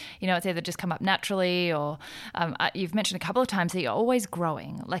mentioned, it's either just come up naturally or you've mentioned a couple of times that you're always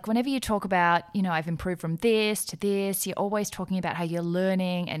growing. Like whenever you talk about, I've improved from this to this, you're always talking about how you're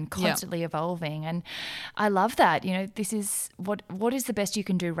learning and constantly evolving. And I love that. This is what is the best you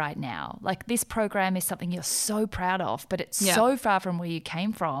can do right now. Like this program is something you're so proud of, but it's so far from where you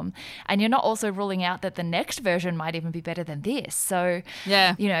came from. And you're not also ruling out that the next version might even be better than this. So,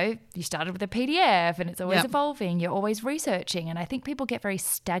 you started with a PDF and it's always evolving. You're always researching. And I think people get very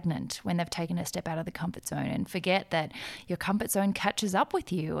stagnant when they've taken a step out of the comfort zone and forget that your comfort zone catches up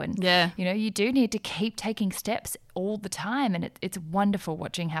with you. And, you do need to keep taking steps all the time. And it's wonderful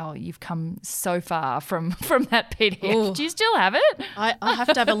watching how you've come so far from that PDF. Ooh. Do you still have it? I have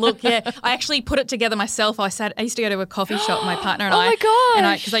to have a look, I actually put it together myself. I used to go to a coffee shop, my partner and I. Oh my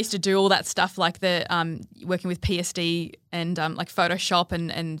gosh. Because I used to do all that stuff like the working with PSD and like Photoshop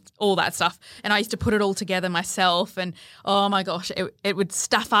and all that stuff. And I used to put it all together myself and oh my gosh, it would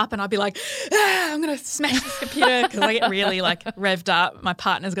stuff up and I'd be like, I'm going to smash this computer because I get really like revved up. My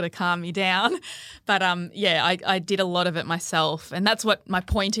partner's going to calm me down. But I did a lot of it myself. And that's what my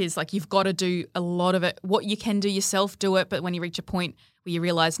point is. Like you've got to do a lot of it. What you can do yourself, do it. But when you reach a point where you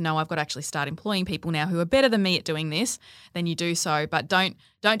realise, no, I've got to actually start employing people now who are better than me at doing this, then you do so. But don't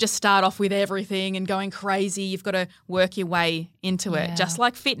just start off with everything and going crazy. You've got to work your way into it. Just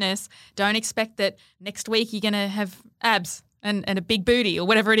like fitness, don't expect that next week you're going to have abs and a big booty or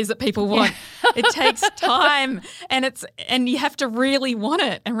whatever it is that people want. It takes time and you have to really want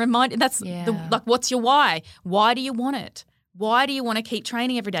it and remind what's your why? Why do you want it? Why do you want to keep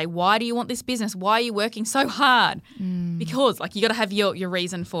training every day? Why do you want this business? Why are you working so hard? Because you got to have your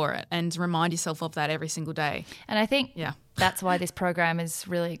reason for it and remind yourself of that every single day. And I think that's why this program is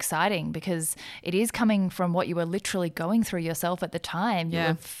really exciting because it is coming from what you were literally going through yourself at the time. You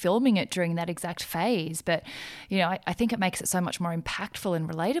were filming it during that exact phase. But, I think it makes it so much more impactful and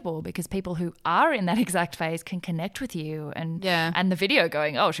relatable because people who are in that exact phase can connect with you and the video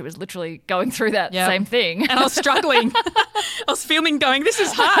going, oh, she was literally going through that same thing. And I was struggling. I was filming going, this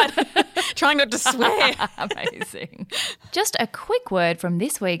is hard, trying not to swear. Amazing. Just a quick word from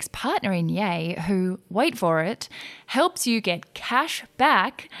this week's partner in Yay who, wait for it, helps you get cash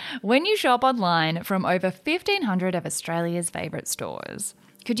back when you shop online from over 1,500 of Australia's favourite stores.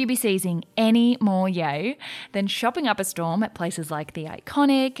 Could you be seizing any more yay than shopping up a storm at places like The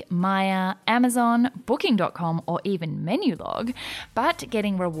Iconic, Maya, Amazon, Booking.com or even Menulog, but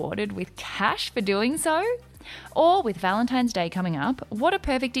getting rewarded with cash for doing so? Or with Valentine's Day coming up, what a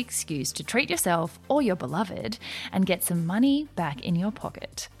perfect excuse to treat yourself or your beloved and get some money back in your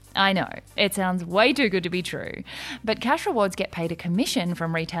pocket. I know, it sounds way too good to be true, but Cash Rewards get paid a commission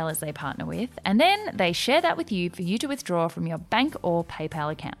from retailers they partner with, and then they share that with you for you to withdraw from your bank or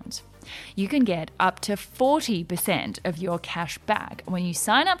PayPal account. You can get up to 40% of your cash back when you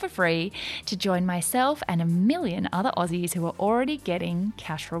sign up for free to join myself and a million other Aussies who are already getting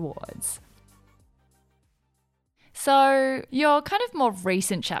Cash Rewards. So your kind of more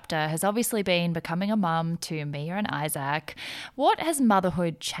recent chapter has obviously been becoming a mum to Mia and Isaac. What has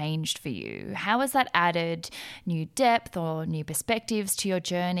motherhood changed for you? How has that added new depth or new perspectives to your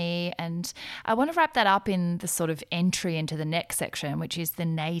journey? And I want to wrap that up in the sort of entry into the next section, which is the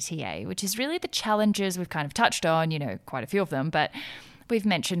NATA, which is really the challenges we've kind of touched on, quite a few of them, but We've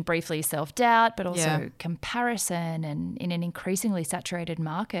mentioned briefly self-doubt, but also Yeah. comparison, and in an increasingly saturated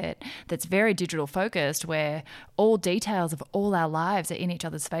market that's very digital focused, where all details of all our lives are in each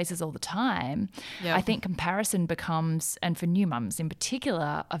other's faces all the time. Yeah. I think comparison becomes, and for new mums in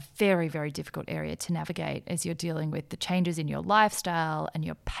particular, a very, very difficult area to navigate as you're dealing with the changes in your lifestyle and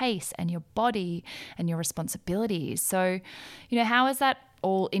your pace and your body and your responsibilities. So, how has that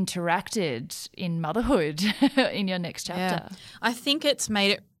all interacted in motherhood in your next chapter? Yeah. I think it's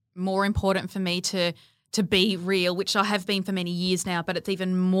made it more important for me to be real, which I have been for many years now, but it's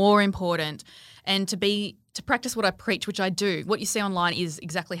even more important, and to practice what I preach, which I do. What you see online is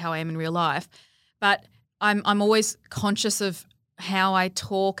exactly how I am in real life, but I'm always conscious of how I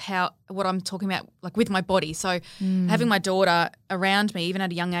talk, what I'm talking about, like with my body. So having my daughter around me, even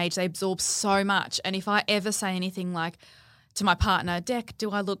at a young age, they absorb so much. And if I ever say anything like to my partner, Dec,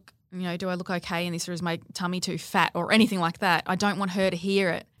 do I look okay in this, or is my tummy too fat, or anything like that, I don't want her to hear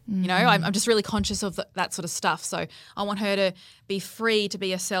it. I'm just really conscious of that sort of stuff. So I want her to be free to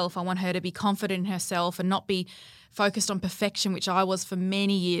be herself. I want her to be confident in herself and not be focused on perfection, which I was for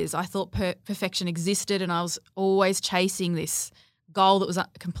many years. I thought perfection existed, and I was always chasing this goal that was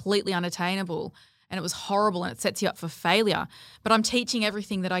completely unattainable, and it was horrible, and it sets you up for failure. But I'm teaching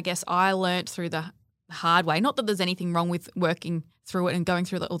everything that I guess I learnt through the hard way. Not that there's anything wrong with working through it and going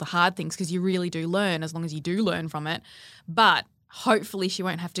through all the hard things, because you really do learn as long as you do learn from it. But hopefully she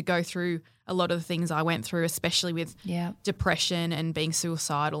won't have to go through a lot of the things I went through, especially with depression and being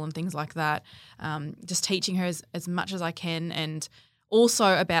suicidal and things like that. Just teaching her as much as I can, and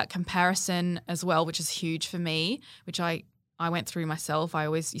also about comparison as well, which is huge for me, which I went through myself. I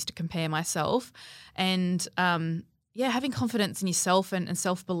always used to compare myself, and having confidence in yourself and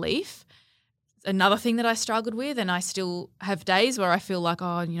self-belief. Another thing that I struggled with, and I still have days where I feel like,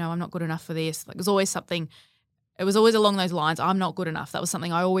 I'm not good enough for this. Like, there's always something. It was always along those lines. I'm not good enough. That was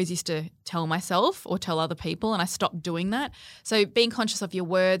something I always used to tell myself or tell other people, and I stopped doing that. So being conscious of your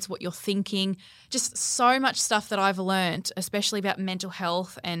words, what you're thinking, just so much stuff that I've learned, especially about mental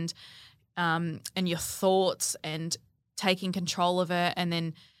health and your thoughts, and taking control of it, and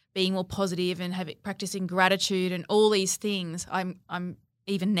then being more positive and practicing gratitude and all these things. I'm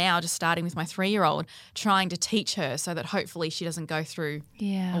even now just starting with my 3-year-old, trying to teach her so that hopefully she doesn't go through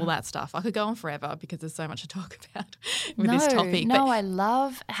all that stuff. I could go on forever because there's so much to talk about with this topic. No, I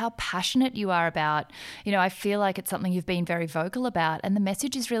love how passionate you are about, I feel like it's something you've been very vocal about, and the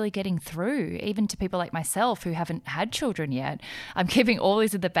message is really getting through, even to people like myself who haven't had children yet. I'm keeping all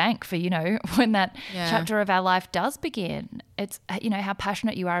these in the bank for, when that chapter of our life does begin. It's, how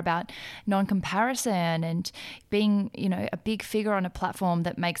passionate you are about non-comparison and being, a big figure on a platform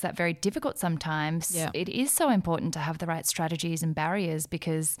that makes that very difficult sometimes. Yeah. It is so important to have the right strategies and barriers,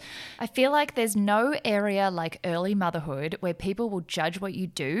 because I feel like there's no area like early motherhood where people will judge what you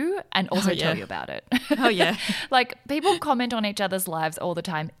do and also tell you about it. Oh, yeah. Like, people comment on each other's lives all the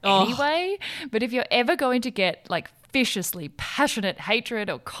time anyway, but if you're ever going to get like viciously passionate hatred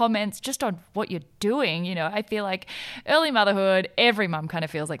or comments just on what you're doing, I feel like early motherhood, every mum kind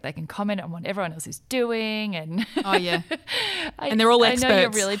of feels like they can comment on what everyone else is doing, and and they're all experts. I know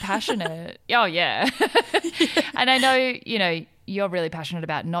you're really passionate. Oh yeah. And I know, you're really passionate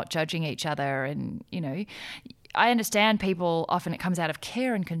about not judging each other, and I understand people often it comes out of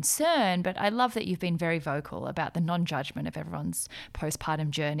care and concern, but I love that you've been very vocal about the non-judgment of everyone's postpartum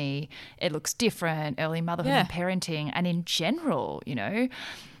journey. It looks different, early motherhood and parenting, and in general,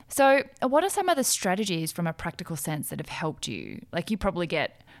 So what are some of the strategies from a practical sense that have helped you? Like, you probably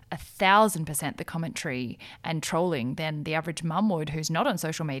get 1,000% the commentary and trolling than the average mum would who's not on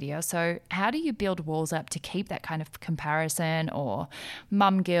social media. So how do you build walls up to keep that kind of comparison or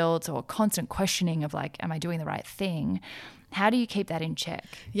mum guilt or constant questioning of like, am I doing the right thing? How do you keep that in check?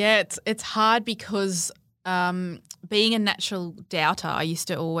 Yeah, it's hard because being a natural doubter, I used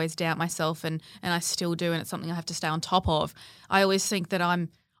to always doubt myself, and I still do, and it's something I have to stay on top of. I always think that I'm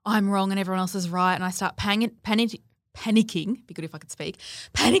wrong and everyone else is right, and I start panicking, be good if I could speak,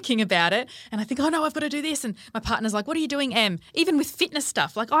 panicking about it. And I think, oh no, I've got to do this. And my partner's like, what are you doing, Em? Even with fitness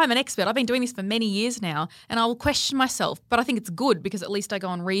stuff, like, I'm an expert. I've been doing this for many years now, and I will question myself. But I think it's good because at least I go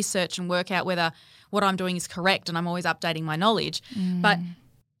and research and work out whether what I'm doing is correct, and I'm always updating my knowledge. But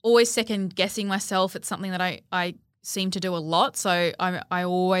always second guessing myself, it's something that I seem to do a lot. So I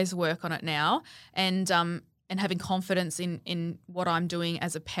always work on it now. And having confidence in what I'm doing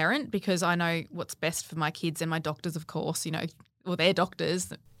as a parent, because I know what's best for my kids, and my doctors, of course, well, they're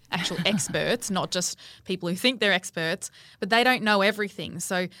doctors, actual experts, not just people who think they're experts, but they don't know everything.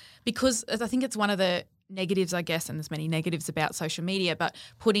 So because I think it's one of the negatives, I guess, and there's many negatives about social media, but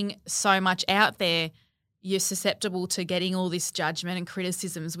putting so much out there you're susceptible to getting all this judgment and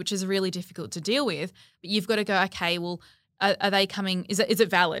criticisms, which is really difficult to deal with. But you've got to go, okay, well, are they coming? Is it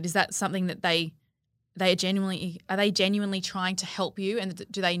valid? Is that something that they are genuinely trying to help you, and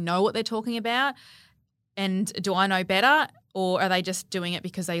do they know what they're talking about? And do I know better, or are they just doing it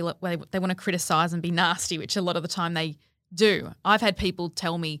because they want to criticize and be nasty, which a lot of the time they do. I've had people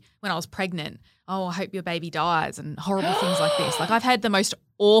tell me when I was pregnant, oh, I hope your baby dies, and horrible things like this. Like, I've had the most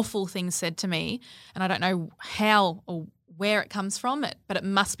awful things said to me, and I don't know how or where it comes from, but it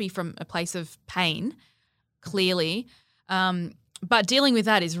must be from a place of pain, clearly. But dealing with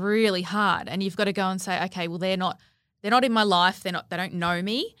that is really hard, and you've got to go and say, okay, well, they're not in my life. They don't know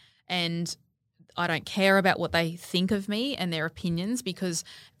me, and I don't care about what they think of me and their opinions, because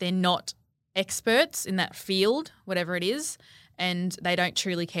they're not experts in that field, whatever it is, and they don't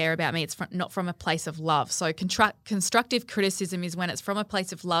truly care about me. It's not from a place of love. So constructive criticism is when it's from a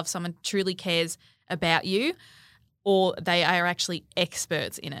place of love, someone truly cares about you, or they are actually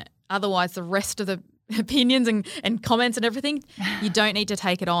experts in it. Otherwise, the rest of the opinions and comments and everything, you don't need to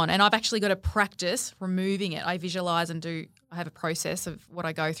take it on. And I've actually got to practice removing it. I visualize and I have a process of what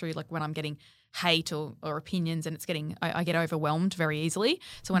I go through, like when I'm getting hate or opinions, and I get overwhelmed very easily.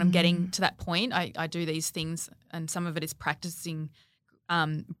 So when I'm getting to that point, I do these things, and some of it is practicing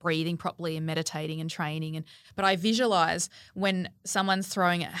breathing properly and meditating and training. But I visualize when someone's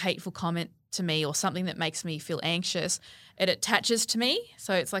throwing a hateful comment to me or something that makes me feel anxious, it attaches to me.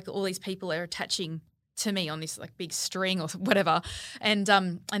 So it's like all these people are attaching to me on this like big string or whatever. And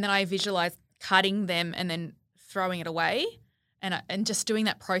then I visualize cutting them and then throwing it away. And just doing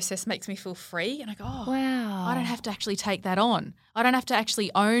that process makes me feel free. And I go, oh, wow, I don't have to actually take that on. I don't have to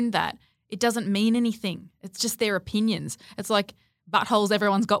actually own that. It doesn't mean anything. It's just their opinions. It's like buttholes,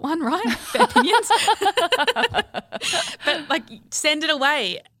 everyone's got one, right? Their opinions. But like, send it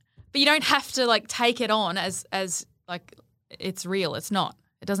away. But you don't have to like take it on as like it's real. It's not.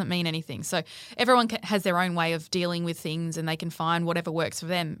 It doesn't mean anything. So everyone has their own way of dealing with things, and they can find whatever works for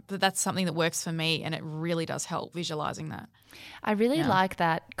them. But that's something that works for me, and it really does help visualizing that. I really like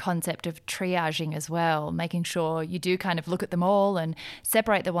that concept of triaging as well, making sure you do kind of look at them all and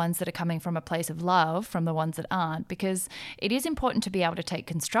separate the ones that are coming from a place of love from the ones that aren't, because it is important to be able to take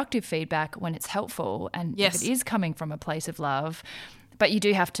constructive feedback when it's helpful and if it is coming from a place of love. But you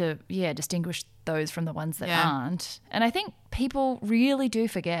do have to, distinguish those from the ones that aren't. And I think people really do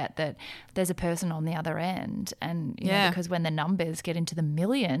forget that there's a person on the other end. And, you know, because when the numbers get into the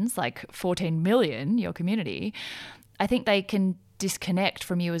millions, like 14 million, your community, I think they can disconnect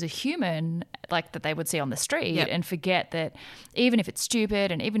from you as a human, like that they would see on the street, and forget that even if it's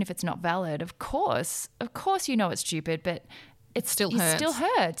stupid and even if it's not valid, of course you know it's stupid, but it still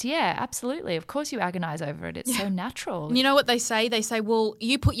hurts. Yeah, absolutely. Of course you agonize over it. It's so natural. And you know what they say? They say, well,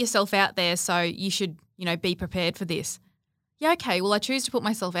 you put yourself out there, so you should, be prepared for this. Yeah, okay, well, I choose to put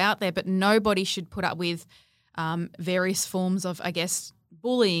myself out there, but nobody should put up with various forms of, I guess,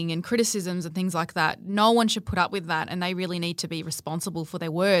 bullying and criticisms and things like that. No one should put up with that, and they really need to be responsible for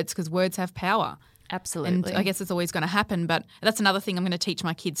their words, because words have power. Absolutely. And I guess it's always going to happen, but that's another thing I'm going to teach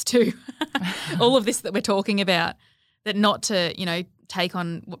my kids too. All of this that we're talking about. That not to, take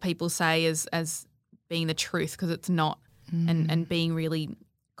on what people say as being the truth, because it's not, and being really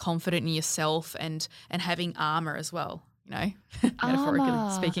confident in yourself and having armor as well,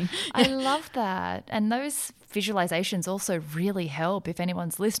 metaphorically speaking. I love that. And those visualizations also really help if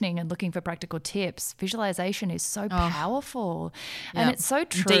anyone's listening and looking for practical tips. Visualization is so powerful and it's so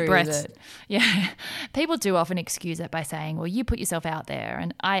true. Deep breaths. People do often excuse it by saying, well, you put yourself out there.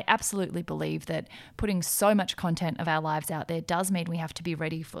 And I absolutely believe that putting so much content of our lives out there does mean we have to be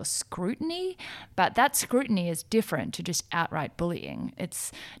ready for scrutiny, but that scrutiny is different to just outright bullying.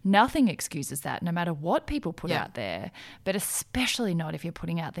 Nothing excuses that, no matter what people put out there, but especially not if you're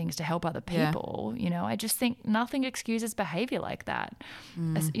putting out things to help other people. I just think nothing excuses behavior like that.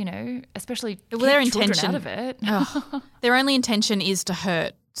 Especially their intention out of it. Their only intention is to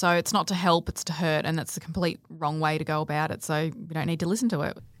hurt. So it's not to help, it's to hurt, and that's the complete wrong way to go about it. So we don't need to listen to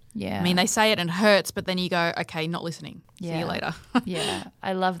it. Yeah. I mean, they say it and it hurts, but then you go, okay, not listening. See you later. Yeah,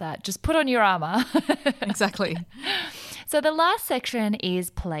 I love that. Just put on your armor. Exactly. So the last section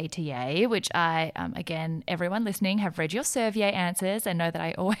is Play to Yay, which I, again, everyone listening have read your survey answers and know that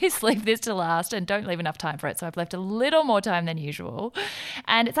I always leave this to last and don't leave owner time for it. So I've left a little more time than usual.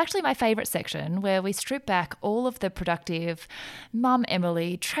 And it's actually my favourite section where we strip back all of the productive mum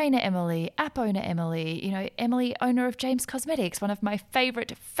Emily, trainer Emily, app owner Emily, Emily, owner of James Cosmetics, one of my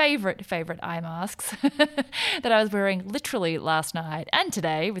favourite eye masks that I was wearing literally last night and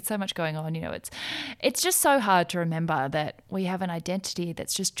today with so much going on. It's just so hard to remember that that we have an identity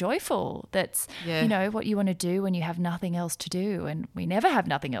that's just joyful, that's, you know, what you want to do when you have nothing else to do, and we never have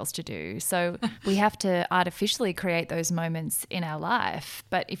nothing else to do. So we have to artificially create those moments in our life.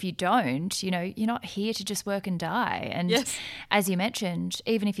 But if you don't, you know, you're not here to just work and die. And as you mentioned,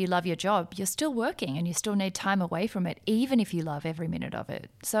 even if you love your job, you're still working and you still need time away from it, even if you love every minute of it.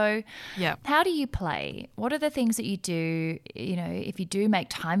 So how do you play? What are the things that you do, you know, if you do make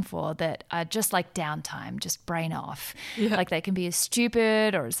time for, that are just like downtime, just brain off? Like they can be as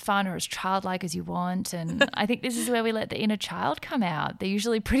stupid or as fun or as childlike as you want. And I think this is where we let the inner child come out. They're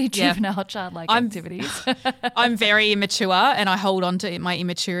usually pretty juvenile, childlike activities. I'm very immature, and I hold on to my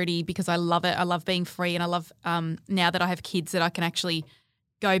immaturity because I love it. I love being free, and I love now that I have kids that I can actually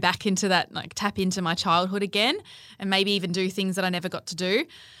go back into that, like tap into my childhood again, and maybe even do things that I never got to do.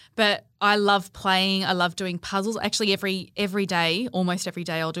 But I love playing. I love doing puzzles. Actually, every day, almost every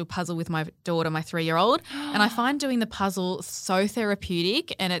day, I'll do a puzzle with my daughter, my 3-year-old. And I find doing the puzzle so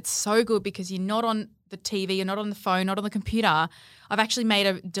therapeutic, and it's so good because you're not on the TV, you're not on the phone, not on the computer. I've actually made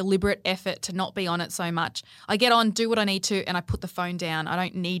a deliberate effort to not be on it so much. I get on, do what I need to, and I put the phone down. I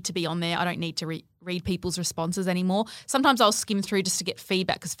don't need to be on there. I don't need to read people's responses anymore. Sometimes I'll skim through just to get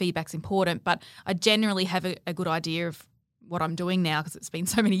feedback because feedback's important, but I generally have a good idea of what I'm doing now because it's been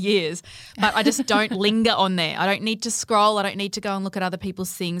so many years. But I just don't linger on there. I don't need to scroll. I don't need to go and look at other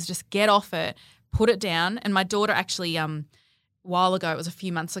people's things. Just get off it, put it down. And my daughter actually a while ago, it was a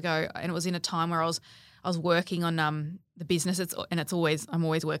few months ago, and it was in a time where I was working on the business. I'm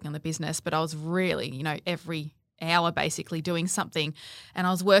always working on the business, but I was really, you know, every hour basically doing something, and I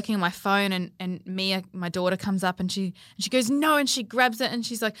was working on my phone, and Mia, my daughter, comes up and she goes, no, and she grabs it and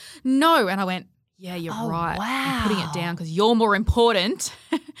she's like, no, and I went, yeah, you're right. Wow. I'm putting it down because you're more important.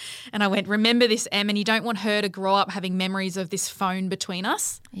 And I went, remember this, Em, and you don't want her to grow up having memories of this phone between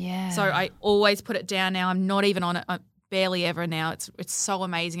us. Yeah. So I always put it down now. I'm not even on it. Barely ever now. It's so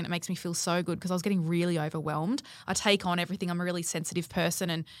amazing, and it makes me feel so good because I was getting really overwhelmed. I take on everything. I'm a really sensitive person,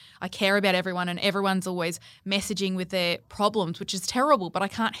 and I care about everyone, and everyone's always messaging with their problems, which is terrible, but I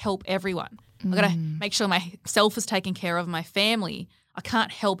can't help everyone. I've got to make sure myself is taken care of, my family. I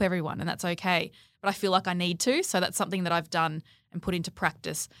can't help everyone, and that's okay. But I feel like I need to, so that's something that I've done and put into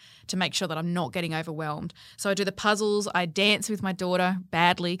practice to make sure that I'm not getting overwhelmed. So I do the puzzles. I dance with my daughter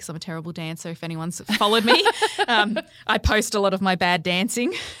badly because I'm a terrible dancer, if anyone's followed me. I post a lot of my bad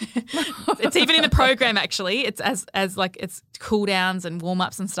dancing. It's even in the program, actually. It's as like it's cool downs and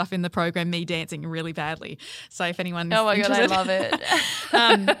warm-ups and stuff in the program, me dancing really badly. So if anyone's Oh my interested, God,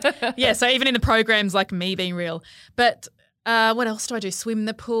 I love it. so even in the programs, like me being real. But what else do I do? Swim in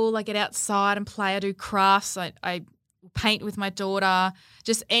the pool. I get outside and play. I do crafts. I paint with my daughter.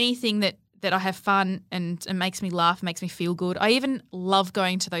 Just anything that I have fun and makes me laugh, makes me feel good. I even love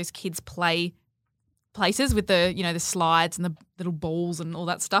going to those kids' play places with the, you know, the slides and the little balls and all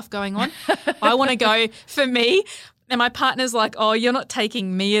that stuff going on. I want to go for me. And my partner's like, oh, you're not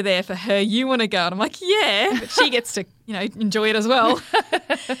taking Mia there for her. You want to go. And I'm like, yeah, but she gets to, you know, enjoy it as well.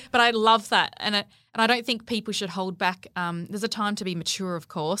 But I love that. And I don't think people should hold back. There's a time to be mature, of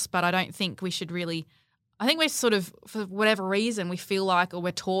course, but I don't think we should really – I think we're sort of, for whatever reason, we feel like, or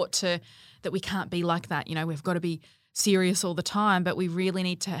we're taught that we can't be like that. You know, we've got to be serious all the time, but we really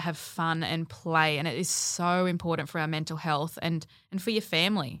need to have fun and play. And it is so important for our mental health and for your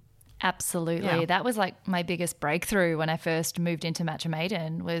family. Absolutely. Yeah. That was like my biggest breakthrough when I first moved into Matcha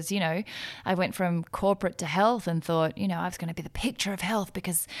Maiden was, you know, I went from corporate to health and thought, you know, I was going to be the picture of health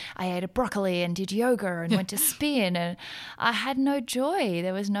because I ate a broccoli and did yoga and went to spin, and I had no joy.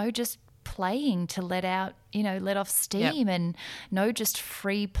 There was no just playing to let off steam, and no just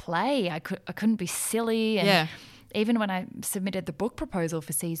free play. I couldn't be silly, and even when I submitted the book proposal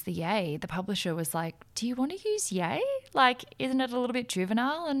for Seize the Yay, the publisher was like, do you want to use yay? Like, isn't it a little bit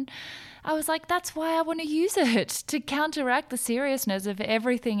juvenile? And I was like, that's why I want to use it, to counteract the seriousness of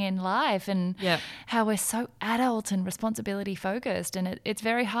everything in life and how we're so adult and responsibility focused. And it's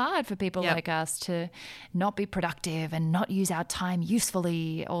very hard for people like us to not be productive and not use our time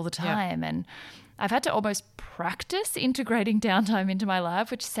usefully all the time. And I've had to almost practice integrating downtime into my life,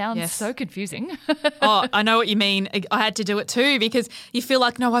 which sounds so confusing. Oh, I know what you mean. I had to do it too because you feel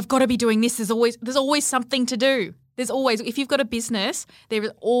like, no, I've got to be doing this. There's always something to do. There's always, if you've got a business, there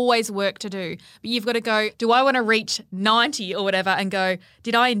is always work to do. But you've got to go, do I want to reach 90 or whatever and go,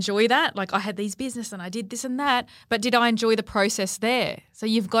 did I enjoy that? Like I had these business and I did this and that, but did I enjoy the process there? So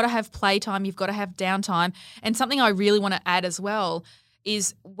you've got to have playtime, you've got to have downtime. And something I really want to add as well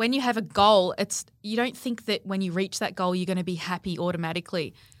is when you have a goal, you don't think that when you reach that goal you're going to be happy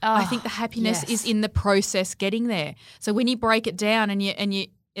automatically. I think the happiness is in the process getting there. So when you break it down and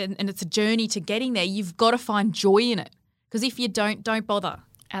it's a journey to getting there, you've got to find joy in it. Because if you don't bother.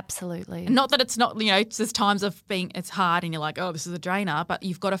 Absolutely. And not that it's not, there's times of it's hard and you're like, oh, this is a drainer, but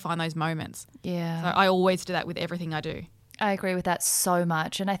you've got to find those moments. Yeah. So I always do that with everything I do. I agree with that so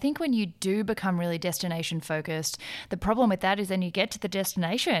much. And I think when you do become really destination focused, the problem with that is then you get to the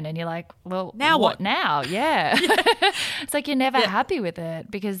destination and you're like, well, now what now? Yeah. It's like you're never happy with it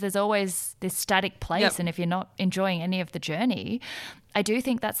because there's always this static place. Yep. And if you're not enjoying any of the journey, I do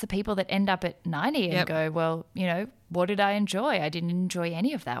think that's the people that end up at 90 and go, well, what did I enjoy? I didn't enjoy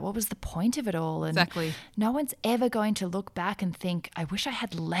any of that. What was the point of it all? And exactly. No one's ever going to look back and think, I wish I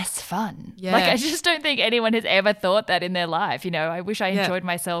had less fun. Yeah. Like, I just don't think anyone has ever thought that in their life. I wish I enjoyed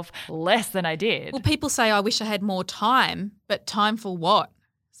myself less than I did. Well, people say, I wish I had more time, but time for what?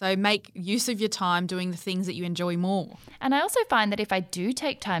 So make use of your time doing the things that you enjoy more. And I also find that if I do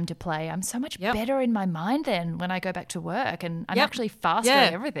take time to play, I'm so much better in my mind then when I go back to work, and I'm actually faster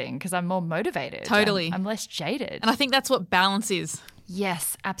at everything because I'm more motivated. Totally. I'm less jaded. And I think that's what balance is.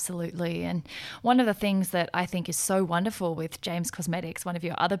 Yes, absolutely. And one of the things that I think is so wonderful with James Cosmetics, one of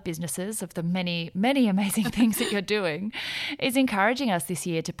your other businesses of the many, many amazing things that you're doing, is encouraging us this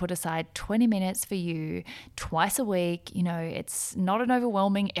year to put aside 20 minutes for you twice a week. It's not an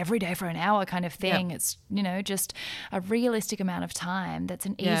overwhelming every day for an hour kind of thing. Yep. It's, just a realistic amount of time that's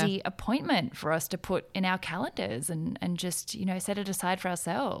an easy appointment for us to put in our calendars and just, set it aside for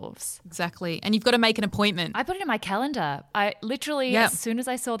ourselves. Exactly. And you've got to make an appointment. I put it in my calendar. I literally... As soon as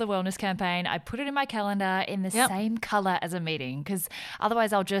I saw the wellness campaign, I put it in my calendar in the same colour as a meeting because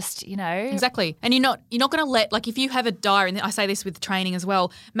otherwise I'll just, Exactly. And you're not going to let, like if you have a diary, and I say this with training as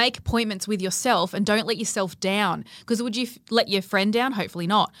well, make appointments with yourself and don't let yourself down. Because would you let your friend down? Hopefully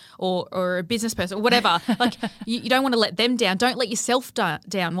not. Or a business person or whatever. Like you don't want to let them down. Don't let yourself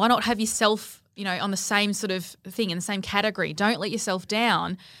down. Why not have yourself on the same sort of thing, in the same category? Don't let yourself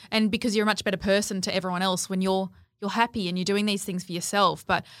down. And because you're a much better person to everyone else when you're happy and you're doing these things for yourself.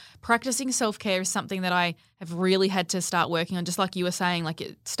 But practicing self-care is something that I have really had to start working on, just like you were saying, like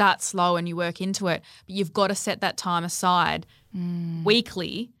it starts slow and you work into it. But you've got to set that time aside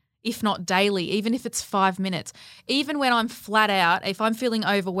weekly, if not daily, even if it's 5 minutes. Even when I'm flat out, if I'm feeling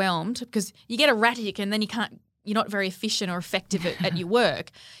overwhelmed, because you get erratic and then you're not very efficient or effective at your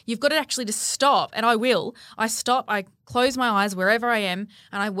work. You've got to actually just stop, and I will. I stop, I close my eyes wherever I am,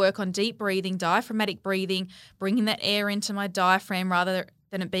 and I work on deep breathing, diaphragmatic breathing, bringing that air into my diaphragm rather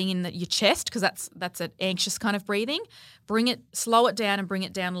than it being in your chest, because that's an anxious kind of breathing. Slow it down and bring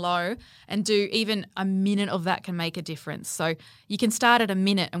it down low, and do even a minute of that can make a difference. So you can start at a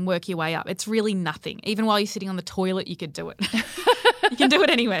minute and work your way up. It's really nothing. Even while you're sitting on the toilet, you could do it. You can do it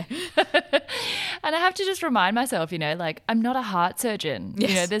anywhere. And I have to just remind myself, I'm not a heart surgeon.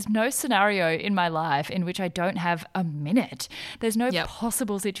 Yes. There's no scenario in my life in which I don't have a minute. There's no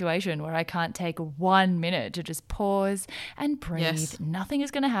possible situation where I can't take 1 minute to just pause and breathe. Yes. Nothing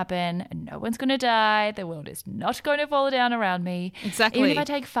is going to happen. No one's going to die. The world is not going to fall down around me. Exactly. Even if I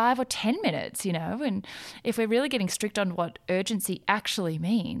take 5 or 10 minutes, and if we're really getting strict on what urgency actually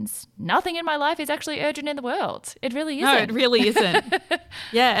means, nothing in my life is actually urgent in the world. It really isn't. No, it really isn't.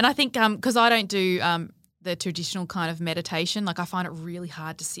 Yeah, and I think because I don't do the traditional kind of meditation, like I find it really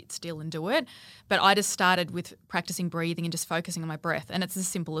hard to sit still and do it. But I just started with practicing breathing and just focusing on my breath, and it's as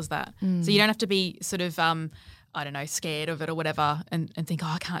simple as that. So you don't have to be sort of, scared of it or whatever and think,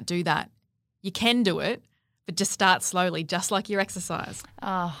 I can't do that. You can do it, but just start slowly, just like your exercise.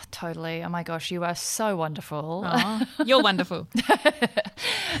 Oh, totally. Oh my gosh, you are so wonderful. Oh, you're wonderful.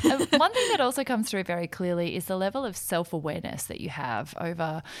 One thing that also comes through very clearly is the level of self-awareness that you have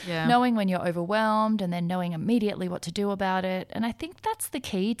over knowing when you're overwhelmed and then knowing immediately what to do about it. And I think that's the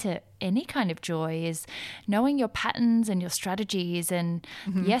key to any kind of joy, is knowing your patterns and your strategies and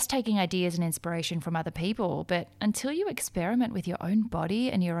yes, taking ideas and inspiration from other people. But until you experiment with your own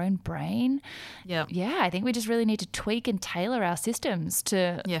body and your own brain, I think we just really need to tweak and tailor our systems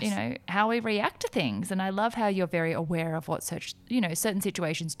to, how we react to things. And I love how you're very aware of what certain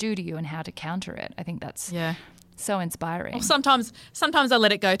situations do to you and how to counter it. I think that's so inspiring. Well, sometimes I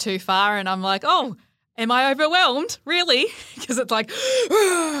let it go too far and I'm like, oh, am I overwhelmed? Really? Because it's like,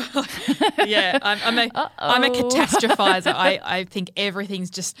 I'm a catastrophizer. I think everything's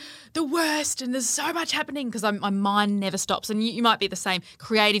just the worst and there's so much happening because my mind never stops. And you might be the same.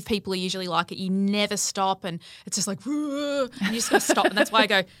 Creative people are usually like it. You never stop and it's just like, and you just got to stop. And that's why I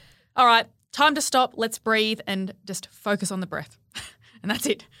go, all right, time to stop. Let's breathe and just focus on the breath. And that's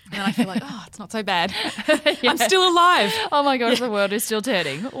it. And then I feel like, it's not so bad. I'm still alive. Oh my gosh, the world is still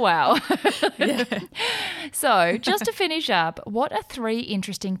turning. Wow. So just to finish up, what are 3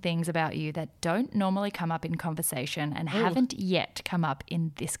 interesting things about you that don't normally come up in conversation and haven't yet come up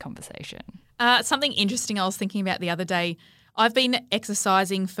in this conversation? Something interesting I was thinking about the other day. I've been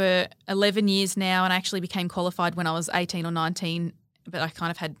exercising for 11 years now, and I actually became qualified when I was 18 or 19, but I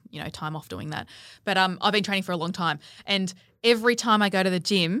kind of had, time off doing that. But I've been training for a long time, and every time I go to the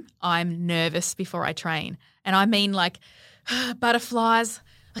gym, I'm nervous before I train. And I mean like butterflies.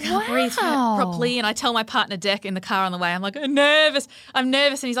 I can't breathe properly. And I tell my partner, Deck, in the car on the way, I'm like, I'm nervous. And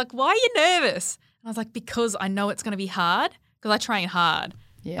he's like, why are you nervous? And I was like, because I know it's going to be hard, because I train hard.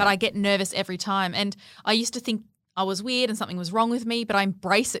 Yeah. But I get nervous every time. And I used to think I was weird and something was wrong with me, but I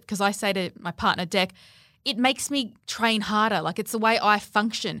embrace it because I say to my partner, Deck, it makes me train harder. Like, it's the way I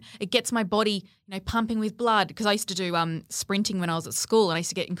function. It gets my body, pumping with blood. Because I used to do sprinting when I was at school, and I used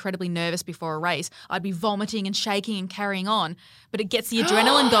to get incredibly nervous before a race. I'd be vomiting and shaking and carrying on, but it gets the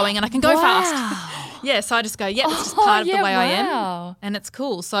adrenaline going and I can go fast. Yeah, so I just go, it's just part of the way I am, and it's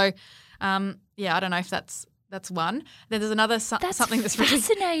cool. So, I don't know if that's one. Then there's another something that's really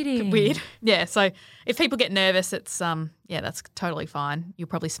fascinating. Weird. Yeah, so if people get nervous, it's that's totally fine. You'll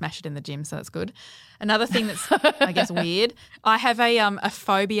probably smash it in the gym, so that's good. Another thing that's I guess weird. I have a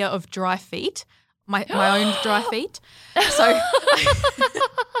phobia of dry feet. My own dry feet. So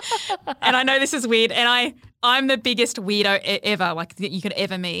and I know this is weird, and I'm the biggest weirdo ever, like, that you could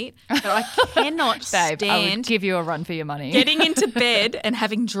ever meet. But I cannot stand I would give you a run for your money. Getting into bed and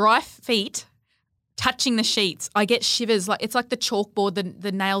having dry feet touching the sheets. I get shivers. Like, it's like the chalkboard,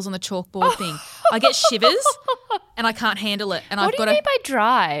 the nails on the chalkboard thing. I get shivers and I can't handle it. And what do you mean by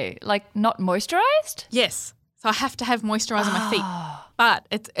dry? Like, not moisturised? Yes. So I have to have moisturiser on my feet. But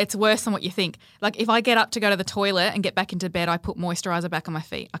it's worse than what you think. Like, if I get up to go to the toilet and get back into bed, I put moisturiser back on my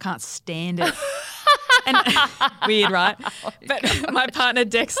feet. I can't stand it. And weird, right? But my partner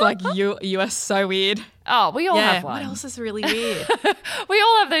Deck's like, you are so weird. Oh, we all have one. What else is really weird? We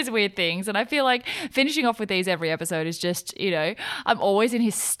all have those weird things. And I feel like finishing off with these every episode is just, I'm always in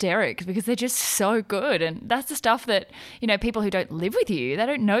hysterics because they're just so good. And that's the stuff that, people who don't live with you, they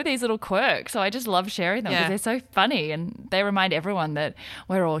don't know these little quirks. So I just love sharing them because they're so funny, and they remind everyone that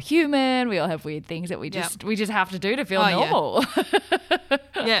we're all human. We all have weird things that we just have to do to feel normal.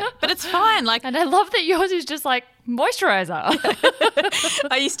 Yeah, but it's fine. Like, and I love that yours is just like moisturiser.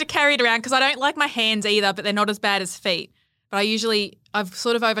 I used to carry it around because I don't like my hands either, but they're not as bad as feet. But I've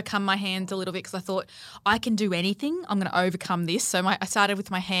sort of overcome my hands a little bit because I thought, I can do anything. I'm going to overcome this. So I started with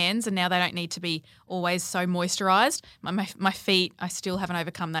my hands, and now they don't need to be always so moisturised. My feet, I still haven't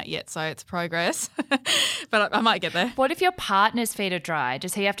overcome that yet, so it's progress. But I might get there. What if your partner's feet are dry?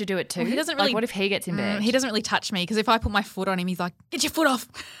 Does he have to do it too? Well, he doesn't really. Like, what if he gets in bed? He doesn't really touch me because if I put my foot on him, he's like, get your foot off.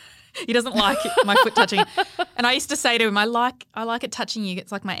 He doesn't like my foot touching. And I used to say to him, I like it touching you.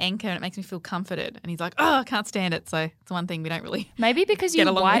 It's like my anchor and it makes me feel comforted. And he's like, oh, I can't stand it. So it's one thing we don't really Maybe because you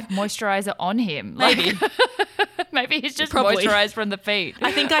wipe moisturiser on him. Maybe. Maybe he's just moisturised from the feet.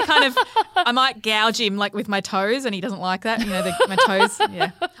 I think I might gouge him like with my toes, and he doesn't like that. My toes.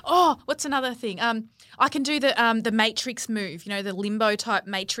 Yeah. Oh, what's another thing? I can do the matrix move, the limbo type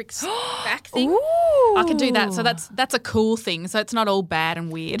matrix back thing. Ooh. I can do that. So that's a cool thing. So it's not all bad and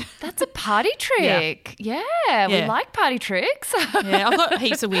weird. That's a party trick. Yeah. We like party tricks. Yeah, I've got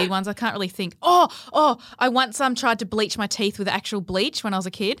heaps of weird ones. I can't really think. Oh, I once tried to bleach my teeth with actual bleach when I was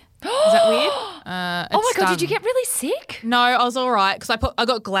a kid. Is that weird? Oh my God, did you get really sick? No, I was all right because I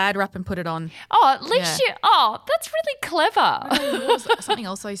got Glad wrap and put it on. Oh, at least that's really clever. Something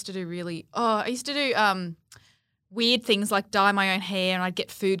else I used to do really. Oh, I used to do weird things like dye my own hair, and I'd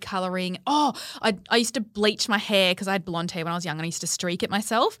get food colouring. Oh, I used to bleach my hair because I had blonde hair when I was young, and I used to streak it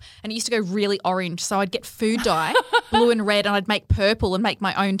myself, and it used to go really orange. So I'd get food dye, blue and red, and I'd make purple and make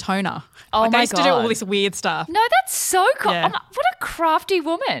my own toner. Oh, I used to do all this weird stuff. No, that's so cool. Yeah. What a crafty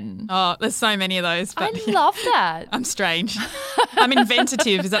woman. Oh, there's so many of those. But I love that. I'm strange. I'm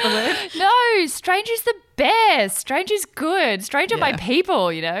inventative. Is that the word? No, strange is the best. Strange is good. Strange are my people,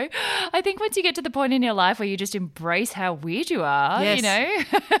 I think once you get to the point in your life where you just embrace how weird you are,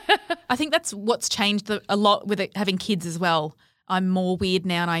 I think that's what's changed a lot with having kids as well. I'm more weird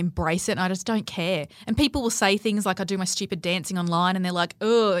now and I embrace it and I just don't care. And people will say things like I do my stupid dancing online and they're like,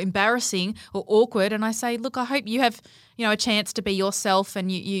 oh, embarrassing or awkward. And I say, look, I hope you have, a chance to be yourself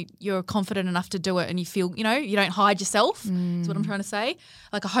and you're confident enough to do it and you feel, you don't hide yourself. That's what I'm trying to say.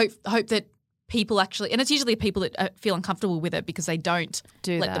 Like I hope that people actually, and it's usually people that feel uncomfortable with it because they don't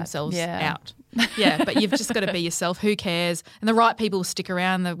let themselves out. Yeah, but you've just got to be yourself. Who cares? And the right people will stick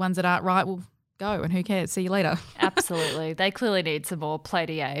around. The ones that aren't right will go, and who cares? See you later. Absolutely. They clearly need some more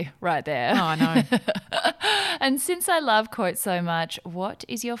play-to-yay right there. Oh, I know. And since I love quotes so much, what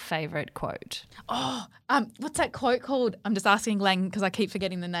is your favourite quote? Oh, what's that quote called? I'm just asking Lang because I keep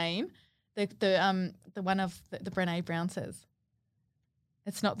forgetting the name. The one of the Brené Brown says.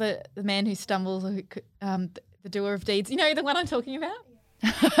 It's not the man who stumbles, or the doer of deeds. You know the one I'm talking about?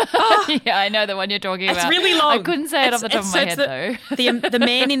 Yeah, I know the one you're talking about. It's really long. I couldn't say it off the top of my head, though. The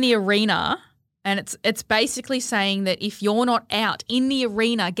man in the arena, and it's basically saying that if you're not out in the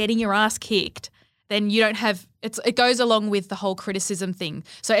arena getting your ass kicked, then you don't have – it goes along with the whole criticism thing.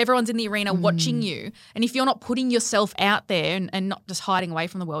 So everyone's in the arena watching you, and if you're not putting yourself out there and not just hiding away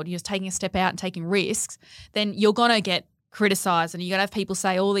from the world, you're just taking a step out and taking risks, then you're going to get criticised and you're going to have people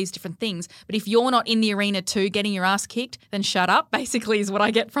say all these different things. But if you're not in the arena too getting your ass kicked, then shut up, basically, is what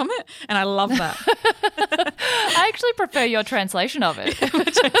I get from it, and I love that. I actually prefer your translation of it.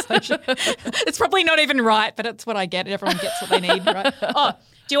 It's probably not even right, but it's what I get. Everyone gets what they need, right? Oh,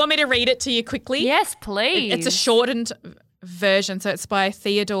 do you want me to read it to you quickly? Yes, please. It's a shortened version, so it's by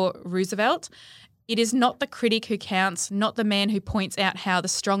Theodore Roosevelt. It is not the critic who counts, not the man who points out how the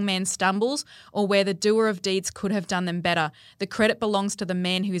strong man stumbles or where the doer of deeds could have done them better. The credit belongs to the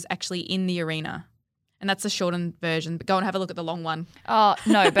man who is actually in the arena. And that's the shortened version, but go and have a look at the long one. Oh,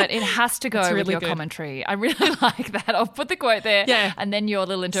 no, but it has to go really with your good. Commentary. I really like that. I'll put the quote there and then your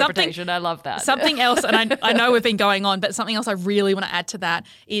little interpretation. I love that. Something else, and I know we've been going on, but something else I really want to add to that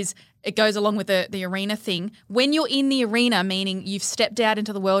is it goes along with the arena thing. When you're in the arena, meaning you've stepped out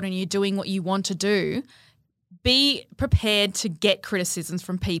into the world and you're doing what you want to do, be prepared to get criticisms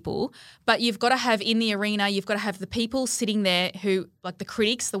from people, but you've got to have in the arena, you've got to have the people sitting there who, like the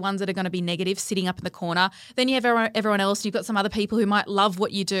critics, the ones that are going to be negative, sitting up in the corner. Then you have everyone else. You've got some other people who might love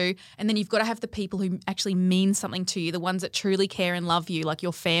what you do. And then you've got to have the people who actually mean something to you, the ones that truly care and love you, like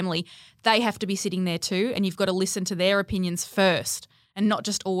your family. They have to be sitting there too, and you've got to listen to their opinions first and not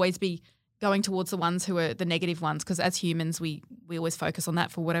just always be going towards the ones who are the negative ones, because as humans we always focus on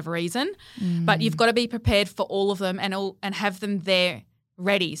that for whatever reason. But you've got to be prepared for all of them and have them there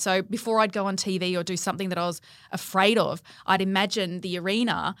ready. So before I'd go on TV or do something that I was afraid of, I'd imagine the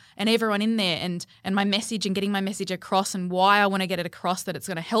arena and everyone in there and my message and getting my message across and why I want to get it across, that it's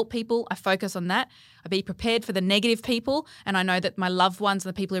going to help people. I focus on that. I be prepared for the negative people, and I know that my loved ones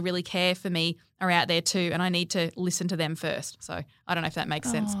and the people who really care for me are out there too, and I need to listen to them first. So I don't know if that makes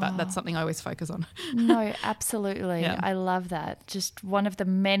sense, but that's something I always focus on. No, absolutely. Yeah. I love that. Just one of the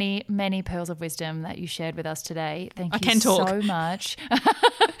many, many pearls of wisdom that you shared with us today. Thank you can talk. so much.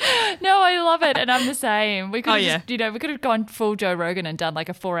 No, I love it, and I'm the same. We could have we could have gone full Joe Rogan and done like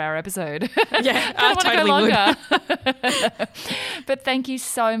a 4-hour episode. Yeah, I totally would. But thank you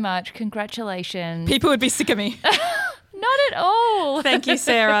so much. Congratulations. People would be sick of me. Not at all. Thank you,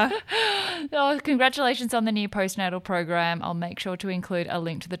 Sarah. Oh, congratulations on the new postnatal program. I'll make sure to include a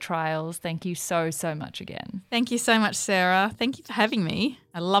link to the trials. Thank you so, so much again. Thank you so much, Sarah. Thank you for having me.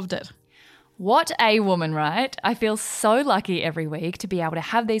 I loved it. What a woman, right? I feel so lucky every week to be able to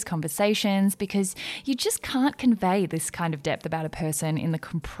have these conversations, because you just can't convey this kind of depth about a person in the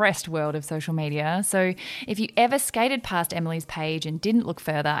compressed world of social media. So if you ever skated past Emily's page and didn't look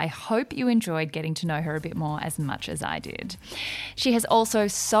further, I hope you enjoyed getting to know her a bit more as much as I did. She has also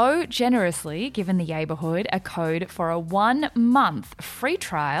so generously given the Neighbourhood a code for a 1-month free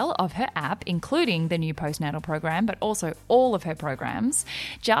trial of her app, including the new postnatal program, but also all of her programs.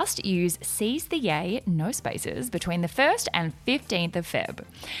 Just use Seize the Yay, no spaces, between the 1st and 15th of Feb.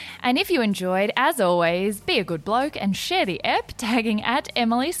 And if you enjoyed, as always, be a good bloke and share the ep, tagging at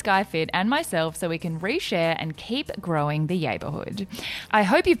Emily, Skyfit and myself so we can reshare and keep growing the Neighbourhood. I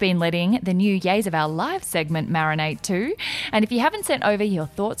hope you've been letting the new Yays of Our Lives segment marinate too. And if you haven't sent over your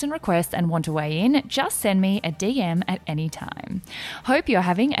thoughts and requests and want to weigh in, just send me a DM at any time. Hope you're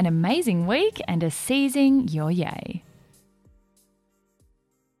having an amazing week and are seizing your yay.